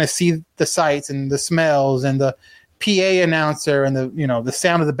to kind of see the sights and the smells and the PA announcer and the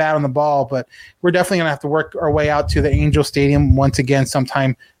sound of the bat on the ball. But we're definitely going to have to work our way out to the Angel Stadium once again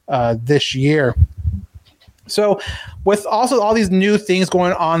sometime this year. So with also all these new things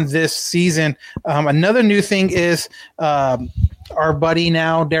going on this season, another new thing is our buddy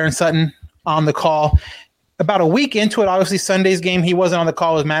now, Darren Sutton, on the call. About a week into it, obviously Sunday's game, he wasn't on the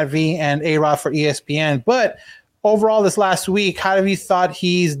call with Matt V and A-Rod for ESPN. But overall this last week, how have you thought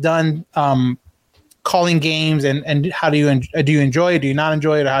he's done calling games, and how do you enjoy it? Do you not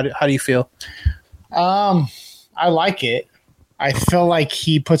enjoy it? Or how do you feel? I like it. I feel like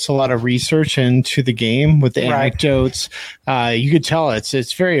he puts a lot of research into the game with the anecdotes. You could tell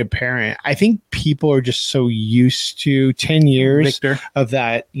it's very apparent. I think people are just so used to 10 years of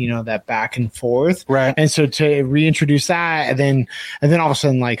that, that back and forth. Right. And so to reintroduce that, and then all of a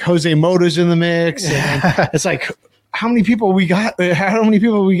sudden, like Jose Moto's in the mix, and it's like, how many people we got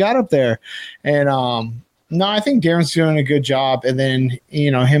up there? And no, I think Darren's doing a good job. And then,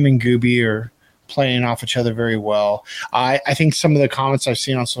 him and Gooby are playing off each other very well. I think some of the comments I've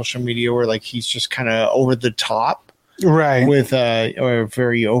seen on social media were like he's just kind of over the top, right? With or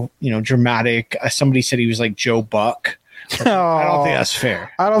very dramatic. Somebody said he was like Joe Buck. I don't think that's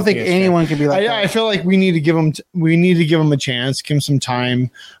fair. I don't think anyone can be like that. I feel like we need to give him a chance, give him some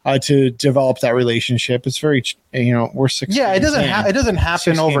time to develop that relationship. It's very we're 6 it doesn't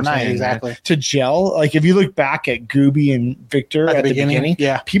happen overnight exactly to gel. Like if you look back at Gooby and Victor at the beginning,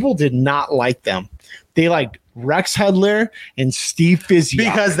 people did not like them. They liked Rex Hudler and Steve Fizio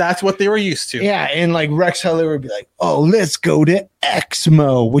because that's what they were used to. Yeah, and like Rex Hudler would be like, "Oh, let's go to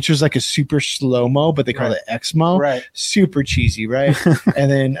Exmo," which was like a super slow mo, but they called it Exmo. Right, super cheesy, right? And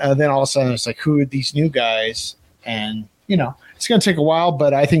then all of a sudden it's like, who are these new guys? And it's going to take a while,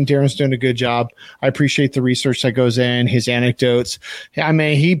 but I think Darren's doing a good job. I appreciate the research that goes in, his anecdotes. I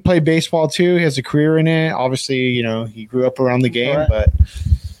mean, he played baseball too. He has a career in it. Obviously, he grew up around the game, but.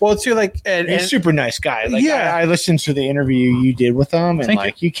 Well, too, like, and he's a super nice guy. Like, I listened to the interview you did with him,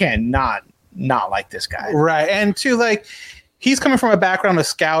 and you can't not like this guy, right? And too, like, he's coming from a background of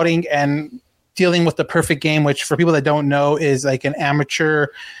scouting and dealing with the perfect game, which for people that don't know is like an amateur,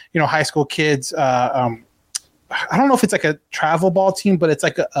 high school kids. I don't know if it's like a travel ball team, but it's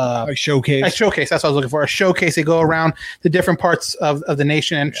like a showcase. A showcase. That's what I was looking for. A showcase. They go around the different parts of the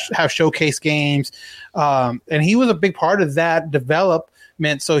nation and have showcase games. And he was a big part of that development.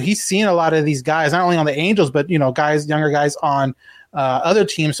 So he's seen a lot of these guys, not only on the Angels, but, younger guys on other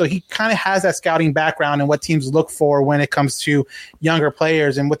teams. So he kind of has that scouting background and what teams look for when it comes to younger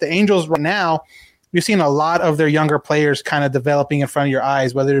players. And with the Angels right now, you're seeing a lot of their younger players kind of developing in front of your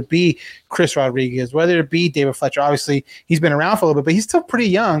eyes, whether it be Chris Rodriguez, whether it be David Fletcher. Obviously, he's been around for a little bit, but he's still pretty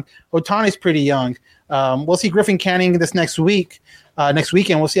young. Ohtani's pretty young. We'll see Griffin Canning this next weekend.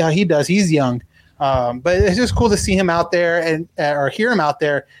 We'll see how he does. He's young. But it's just cool to see him out there or hear him out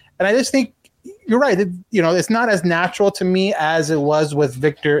there. And I just think you're right. It's not as natural to me as it was with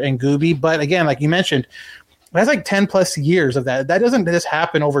Victor and Gooby. But again, like you mentioned, That's like 10 plus years of that. That doesn't just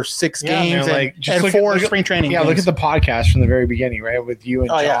happen over 6 games and 4 spring training. Yeah, games. look at the podcast from the very beginning, right? With you and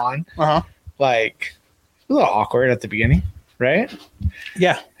John. Yeah. Uh-huh. Like, a little awkward at the beginning, right?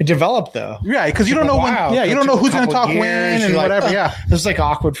 Yeah. It developed, though. Yeah, because you don't know when. Yeah, you don't know who's going to talk when and whatever. Yeah. This is like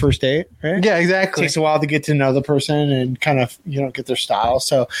awkward first date, right? Yeah, exactly. It takes a while to get to know the person and kind of, get their style.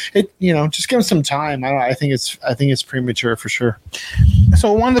 So, just give them some time. I think it's premature for sure.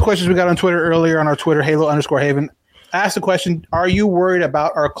 So one of the questions we got on Twitter earlier on our Twitter, Halo_Haven, asked the question, are you worried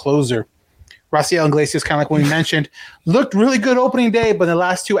about our closer? Raciel Iglesias, kind of like when we mentioned, looked really good opening day, but the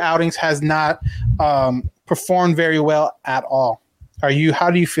last 2 outings has not performed very well at all.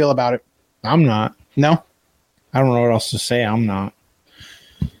 How do you feel about it? I'm not. No? I don't know what else to say. I'm not.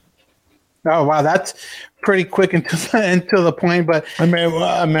 Oh, wow. That's pretty quick and to the point, but I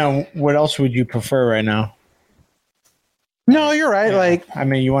mean, what else would you prefer right now? No, you're right.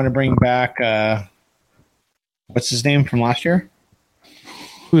 Yeah. You want to bring back what's his name from last year?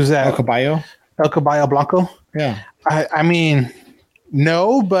 Who's that? El Caballo Blanco. Yeah. I mean,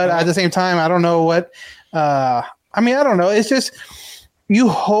 no, but at the same time, I don't know what. I don't know. It's just you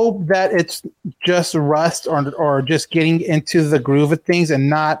hope that it's just rust or just getting into the groove of things and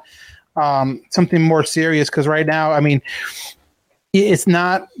not something more serious. Because right now, it's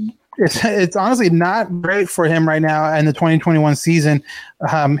not. It's honestly not great for him right now in the 2021 season.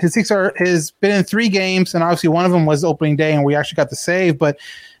 Has been in 3 games, and obviously one of them was opening day, and we actually got the save. But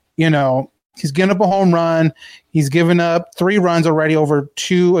he's given up a home run. He's given up 3 runs already over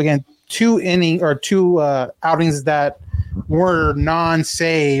 2 innings or 2 outings that were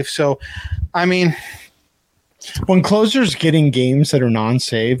non-save. So, when closers get in games that are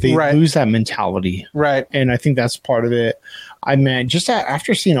non-save, they lose that mentality. Right. And I think that's part of it. Just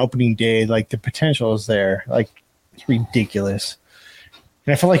after seeing opening day, like the potential is there. Like, it's ridiculous.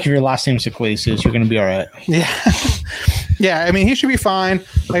 And I feel like if your last name's Iglesias, you're going to be all right. Yeah. Yeah, he should be fine.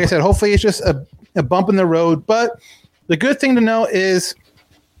 Like I said, hopefully it's just a bump in the road. But the good thing to know is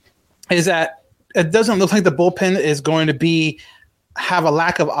that it doesn't look like the bullpen is going to have a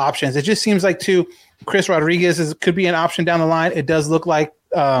lack of options. It just seems like Chris Rodriguez could be an option down the line. It does look like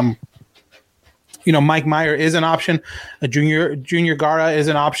Mike Meyer is an option. Junior Gara is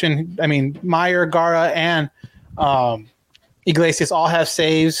an option. Meyer, Gara, and Iglesias all have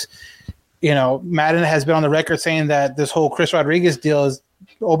saves. Madden has been on the record saying that this whole Chris Rodriguez deal is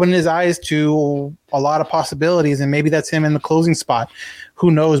opening his eyes to a lot of possibilities, and maybe that's him in the closing spot.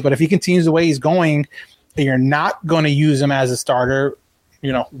 Who knows? But if he continues the way he's going, and you're not going to use him as a starter,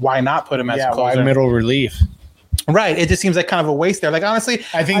 why not put him as a closer? Why middle relief? Right. It just seems like kind of a waste there. Like, honestly,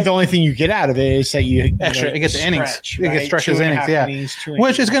 I think the only thing you get out of it is that it gets the innings. Right? It gets stretches innings, yeah.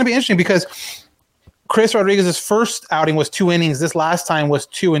 Which is going to be interesting because Chris Rodriguez's first outing was 2 innings. This last time was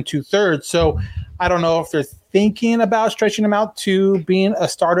 2 2/3. So I don't know if they're thinking about stretching him out to being a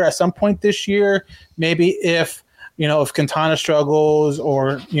starter at some point this year. Maybe if Quintana struggles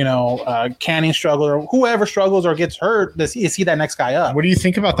or, Canning struggles or whoever struggles or gets hurt, is he that next guy up? What do you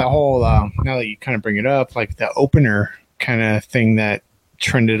think about that whole, now that you kind of bring it up, like the opener kind of thing that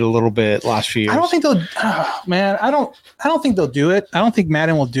trended a little bit last few years? I don't think they'll, I don't think they'll do it. I don't think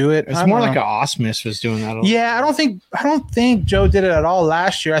Madden will do it. It's more like Osmus was doing that. Yeah, I don't think Joe did it at all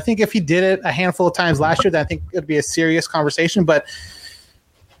last year. I think if he did it a handful of times last year, then I think it'd be a serious conversation, but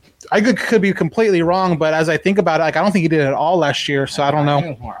I could be completely wrong, but as I think about it, I don't think he did it at all last year, so I don't know. I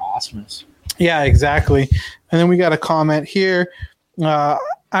think it was more Osmus. Yeah, exactly. And then we got a comment here.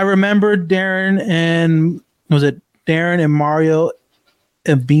 I remember Darren and Mario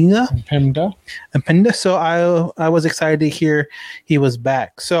Impenda. So I was excited to hear he was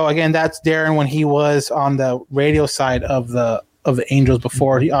back. So again, that's Darren when he was on the radio side of the Angels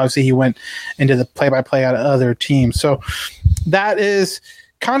before. He went into the play-by-play at other teams. So that is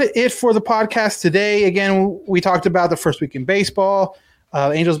kind of it for the podcast today. Again, we talked about the first week in baseball,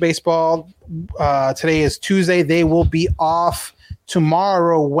 Angels baseball. Today is Tuesday. They will be off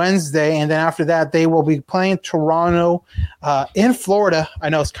tomorrow, Wednesday, and then after that, they will be playing Toronto in Florida. I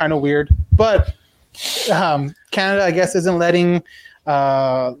know it's kind of weird, but Canada, I guess, isn't letting.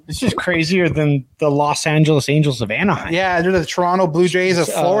 It's just crazier than the Los Angeles Angels of Anaheim. Yeah, they're the Toronto Blue Jays of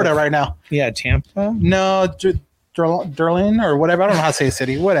Florida right now. Yeah, Tampa. No. Derlin or whatever. I don't know how to say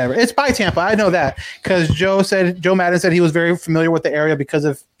city. Whatever. It's by Tampa. I know that because Joe Madden said he was very familiar with the area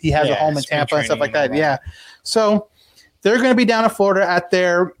because he has a home in Tampa and stuff like that. Yeah. So they're going to be down in Florida at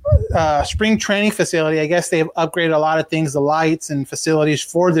their spring training facility. I guess they've upgraded a lot of things, the lights and facilities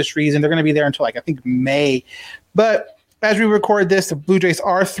for this reason. They're going to be there until I think May. But as we record this, the Blue Jays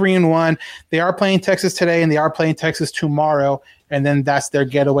are 3-1. They are playing Texas today and they are playing Texas tomorrow. and then that's their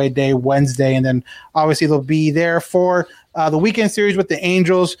getaway day Wednesday. And then obviously they'll be there for the weekend series with the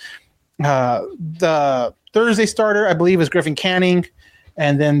Angels. The Thursday starter, I believe, is Griffin Canning,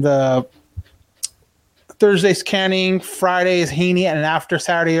 and then the Thursday's Canning, Friday is Heaney, and after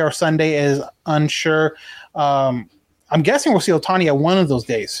Saturday or Sunday is unsure. I'm guessing we'll see Ohtani at one of those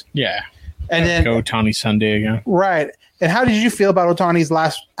days. Yeah. And then go Ohtani Sunday again. Right. And how did you feel about Ohtani's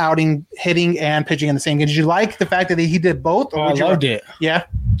last outing, hitting and pitching in the same game? Did you like the fact that he did both? I loved it. Yeah.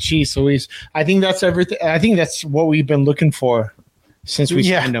 Jeez Louise. I think that's everything. I think that's what we've been looking for since we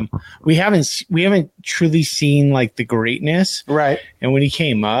signed him. We haven't truly seen like the greatness. Right. And when he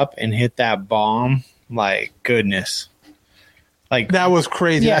came up and hit that bomb, like goodness. Like that was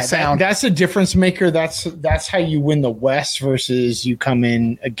crazy. Yeah, that sound. That's a difference maker. That's how you win the West versus you come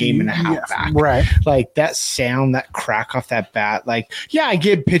in a game and a half back. Right. Like that sound, that crack off that bat. Like, yeah, I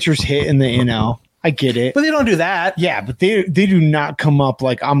get pitchers hit in the NL. I get it. But they don't do that. Yeah, but they do not come up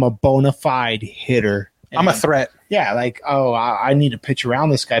like I'm a bona fide hitter. I'm a threat. Yeah, like, oh, I need to pitch around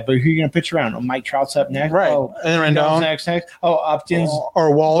this guy, but who are you going to pitch around? Oh, Mike Trout's up next. Right. Oh, and Rendon. Next. Oh, Upton's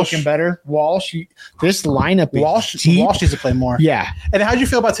or Walsh. Looking better. Walsh. This lineup is Walsh deep. needs to play more. Yeah. And how did you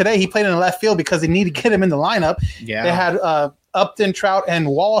feel about today? He played in the left field because they need to get him in the lineup. Yeah. They had Upton, Trout, and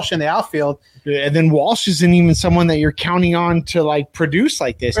Walsh in the outfield. And then Walsh isn't even someone that you're counting on to like produce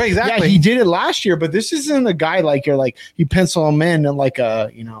like this. Right, exactly. Yeah, he did it last year, but this isn't a guy like you're like you pencil him in and like a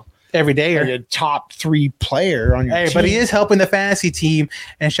every day like a top 3 player on your team. But he is helping the fantasy team.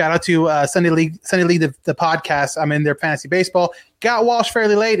 And shout out to Sunday League, the podcast. I'm in their fantasy baseball. Got Walsh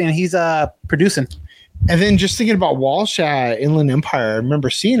fairly late, and he's producing. And then just thinking about Walsh at Inland Empire, I remember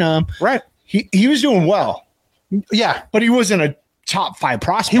seeing him. Right. He was doing well. Yeah. But he wasn't a top 5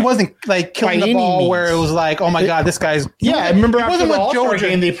 prospect. He wasn't like killing the ball where it was like, oh my God, this guy's. Yeah, I remember it after wasn't the with All-Star Joe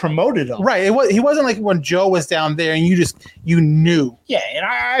game, they promoted him. Right. He wasn't like when Joe was down there and you knew. Yeah, and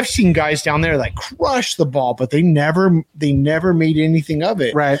I've seen guys down there like crush the ball, but they never made anything of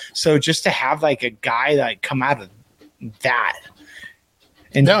it. Right. So just to have like a guy that come out of that.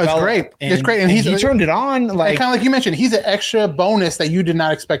 And no, it's great. It's great. And he turned it on. Like kind of like you mentioned, he's an extra bonus that you did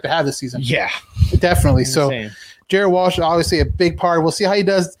not expect to have this season. Yeah. Definitely. So Jared Walsh, obviously a big part. We'll see how he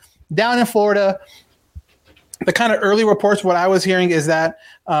does down in Florida. The kind of early reports, what I was hearing is that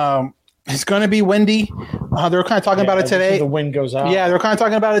it's going to be windy. They're kind of talking about it today. The wind goes out. Yeah, they're kind of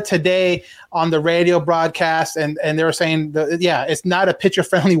talking about it today on the radio broadcast, and they were saying, it's not a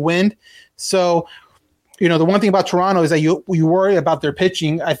pitcher-friendly wind. So, the one thing about Toronto is that you worry about their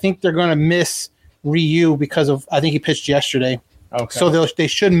pitching. I think they're going to miss Ryu because I think he pitched yesterday. Okay. So they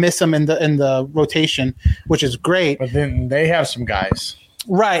should miss him in the rotation, which is great. But then they have some guys.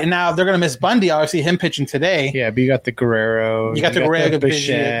 Right. Now they're going to miss Bundy, obviously, him pitching today. Yeah, but you got the Guerrero. You got the Guerrero.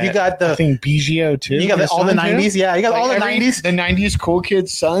 Bichette. You got I think Biggio, too. You got all the 90s. Yeah, you got all the 90s. The 90s cool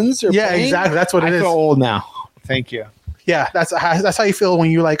kids' sons are playing. Exactly. That's what it is. I feel old now. Thank you. Yeah, that's how you feel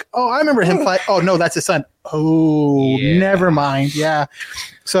when you're like, oh, I remember him play. Oh, no, that's his son. Oh, never mind. Yeah.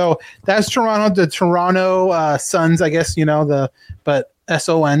 So that's Toronto, the Toronto Suns, I guess, but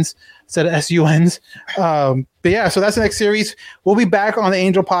SONs instead of SUNs. But yeah, so that's the next series. We'll be back on the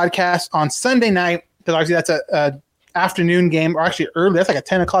Angel podcast on Sunday night because obviously that's a afternoon game, or actually early. That's like a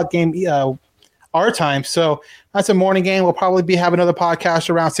 10 o'clock game our time. So that's a morning game. We'll probably have another podcast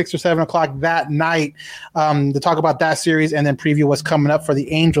around 6 or 7 o'clock that night to talk about that series and then preview what's coming up for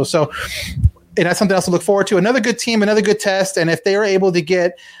the Angels. So that's something else to look forward to. Another good team, another good test. And if they are able to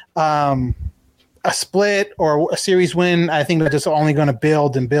get a split or a series win, I think they're just only going to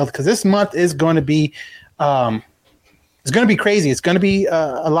build and build because this month is going to be it's going to be crazy. It's going to be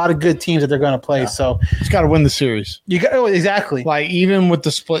a lot of good teams that they're going to play. Yeah. So it's got to win the series. Exactly. Like even with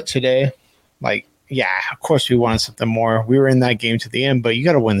the split today, like, yeah, of course we wanted something more. We were in that game to the end, but you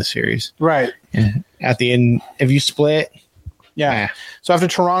got to win the series. Right. And at the end, if you split. Yeah. So after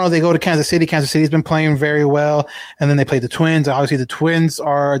Toronto, they go to Kansas City. Kansas City's been playing very well. And then they play the Twins. Obviously, the Twins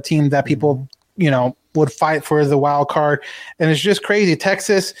are a team that people, would fight for the wild card. And it's just crazy.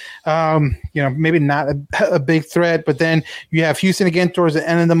 Texas, maybe not a big threat, but then you have Houston again towards the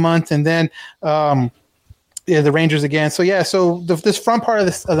end of the month. And then, the Rangers again. So yeah, this front part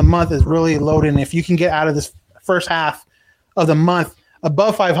of the month is really loaded. And if you can get out of this first half of the month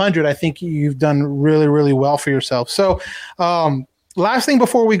above 500, I think you've done really, really well for yourself. So last thing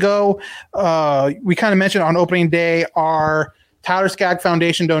before we go, we kind of mentioned on opening day our Tyler Skaggs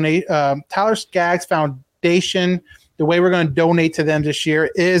Foundation Tyler Skaggs Foundation. The way we're going to donate to them this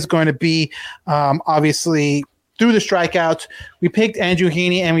year is going to be obviously through the strikeouts. We picked Andrew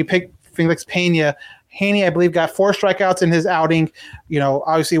Heaney and we picked Felix Pena. Haney, I believe, got 4 strikeouts in his outing.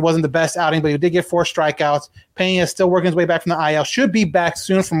 Obviously it wasn't the best outing, but he did get 4 strikeouts. Pena is still working his way back from the IL. Should be back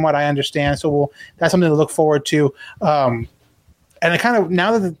soon from what I understand. So that's something to look forward to. And I kind of,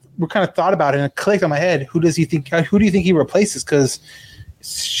 now that we're kind of thought about it and it clicked on my head, who do you think he replaces? Because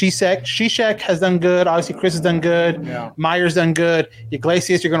Cishek has done good. Obviously, Chris has done good. Yeah. Myers done good.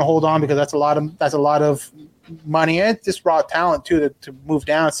 Iglesias, you're going to hold on because that's a lot of money and just raw talent too to move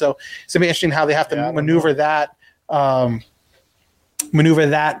down. So it's gonna be interesting how they have to maneuver that bullpen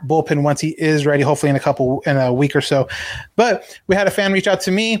once he is ready. Hopefully in a week or so. But we had a fan reach out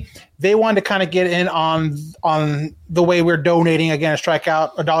to me. They wanted to kind of get in on the way we're donating again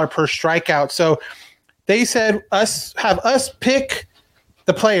 $1 per strikeout. So they said have us pick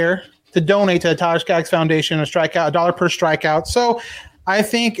the player to donate to the Tyler Skaggs Foundation $1 per strikeout. So I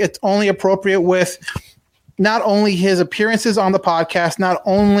think it's only appropriate with not only his appearances on the podcast, not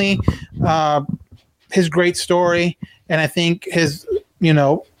only his great story, and I think his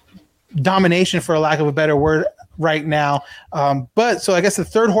domination, for a lack of a better word, right now. But so I guess the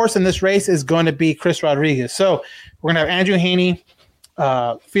third horse in this race is going to be Chris Rodriguez. So we're going to have Andrew Haney,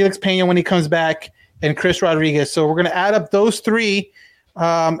 Felix Pena when he comes back, and Chris Rodriguez. So we're going to add up those 3,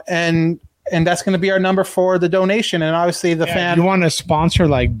 and that's going to be our number for the donation. And obviously the fan. You want to sponsor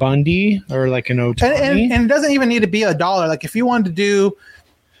like Bundy or like an Ohtani? And it doesn't even need to be $1. Like if you wanted to do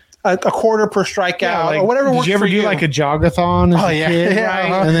a quarter per strikeout or whatever. Did you ever do like a jogathon as a kid,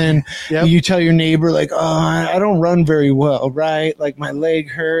 right? And then you tell your neighbor like, "Oh, I don't run very well, right? Like my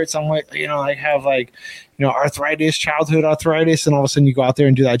leg hurts. I'm like, I have like, arthritis, childhood arthritis." And all of a sudden you go out there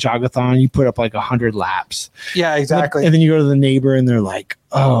and do that jogathon. You put up like 100 laps. Yeah, exactly. And then you go to the neighbor and they're like,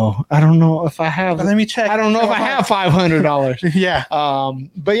 "Oh, I don't know if I have. Let me check. I don't know if I have $500." Yeah.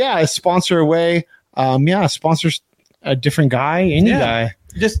 But yeah, sponsor away. Sponsors a different guy, any guy.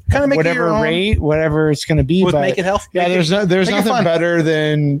 Just kind of make whatever it your own rate, whatever it's going to be. But make it healthy. Yeah, there's nothing better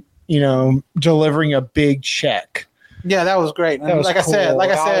than delivering a big check. Yeah, that was great. That was like cool. I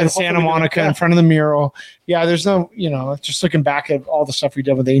said, in Santa Monica in front of the mural. Yeah, there's no, just looking back at all the stuff we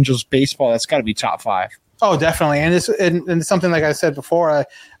did with Angels baseball, that's got to be top 5. Oh, definitely. And it's something like I said before. I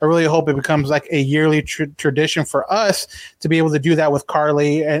really hope it becomes like a yearly tradition for us to be able to do that with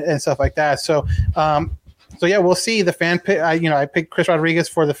Carly and stuff like that. So, yeah, we'll see. The fan pick. I picked Chris Rodriguez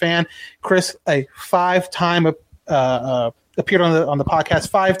for the fan. Chris, a 5-time appeared on the podcast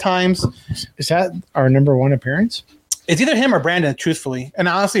 5 times. Is that our number 1 appearance? It's either him or Brandon, truthfully. And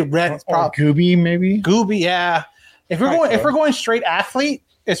honestly, Red or Gooby, maybe. Gooby, yeah. If we're going straight athlete,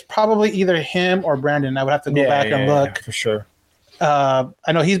 it's probably either him or Brandon. I would have to go back and look for sure.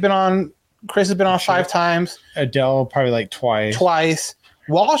 I know he's been on. Chris has been on 5 times. Adele probably like twice.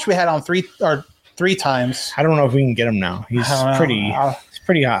 Walsh we had on 3 times. I don't know if we can get him now. He's pretty hot.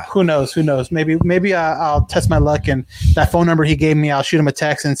 Who knows? Maybe I'll test my luck, and that phone number he gave me, I'll shoot him a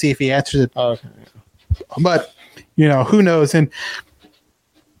text and see if he answers it. Okay. But who knows? And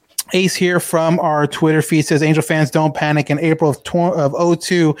Ace here from our Twitter feed says, "Angel fans, don't panic. In April of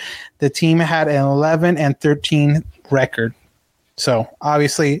 2002, the team had an 11-13 record. So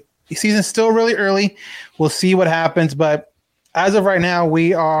obviously, the season's still really early. We'll see what happens, but as of right now,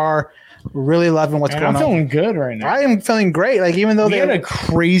 we are really loving what's going on. I'm feeling good right now. I am feeling great. Like even though we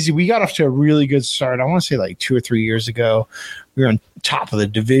got off to a really good start. I want to say like 2 or 3 years ago, we were on top of the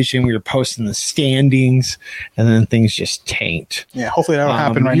division. We were posting the standings, and then things just tanked. Yeah, hopefully that will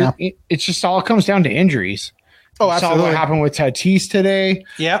happen right now. It's just all comes down to injuries. Oh, absolutely. Saw what happened with Tatis today.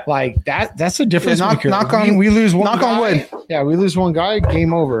 Yeah, like that's a difference. Yeah, we lose one. Knock on wood. Yeah, we lose one guy.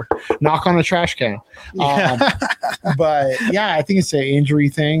 Game over. Knock on a trash can. But yeah, I think it's an injury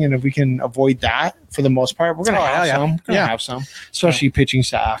thing, and if we can avoid that for the most part, we're gonna have some. We're gonna have some, especially pitching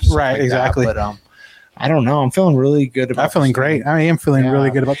staff. Right, like exactly. That. But I don't know. I'm feeling really good about. I'm feeling great. I am feeling really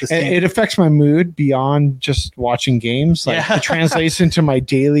good about this game. It affects my mood beyond just watching games. Like it translates into my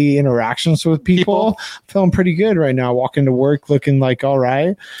daily interactions with people. I'm feeling pretty good right now. Walking to work looking like all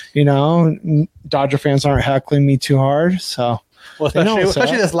right. Dodger fans aren't heckling me too hard. So. Well,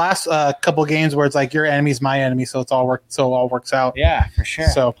 especially this last couple games where it's like your enemy's my enemy, so it all works out. Yeah, for sure.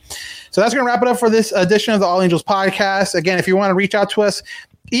 So that's gonna wrap it up for this edition of the All Angels podcast. Again, if you want to reach out to us,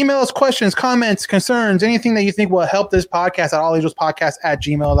 email us questions, comments, concerns, anything that you think will help this podcast at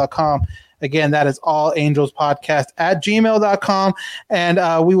allangelspodcast@gmail.com. Again, that is allangelspodcast@gmail.com,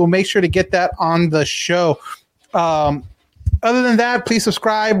 and we will make sure to get that on the show. Other than that, please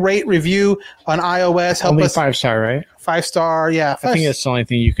subscribe, rate, review on iOS. Help Only us 5-star, right? 5-star, yeah. I think it's the only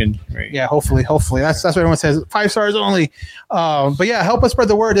thing you can rate. Yeah, hopefully. That's what everyone says. 5 stars only. But yeah, help us spread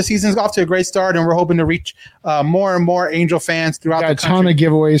the word. This season's off to a great start, and we're hoping to reach more and more Angel fans throughout the country. Got a ton of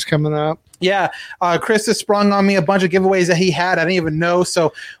giveaways coming up. Yeah, Chris has sprung on me a bunch of giveaways that he had. I didn't even know.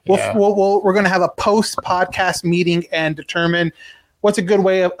 So we're going to have a post-podcast meeting and determine what's a good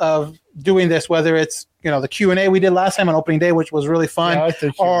way of doing this, whether it's the Q&A we did last time on opening day, which was really fun,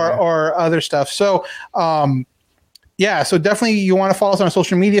 or other stuff. So so definitely you want to follow us on our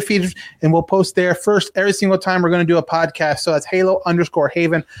social media feeds, and we'll post there first every single time we're going to do a podcast. So that's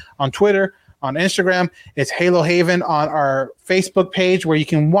Halo_Haven on Twitter. On Instagram, it's Halo Haven on our Facebook page, where you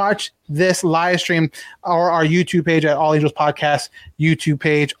can watch this live stream, or our YouTube page at All Angels Podcast YouTube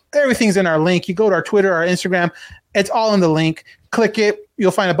page. Everything's in our link. You go to our Twitter, our Instagram, it's all in the link. Click it. You'll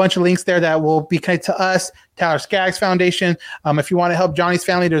find a bunch of links there that will be connected to us, Tyler Skaggs Foundation. If you want to help Johnny's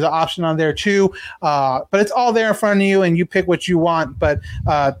family, there's an option on there too. But it's all there in front of you, and you pick what you want. But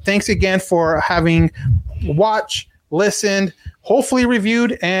thanks again for having watched, listened, hopefully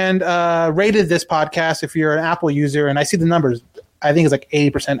reviewed, and rated this podcast if you're an Apple user. And I see the numbers. I think it's like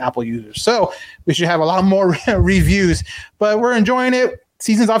 80% Apple users. So we should have a lot more reviews. But we're enjoying it.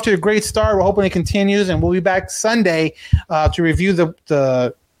 Season's off to a great start. We're hoping it continues. And we'll be back Sunday to review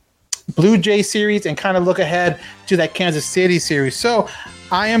the Blue Jay series and kind of look ahead to that Kansas City series. So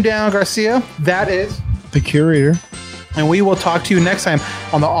I am Daniel Garcia. That is the Curator. And we will talk to you next time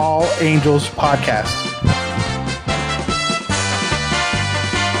on the All Angels Podcast.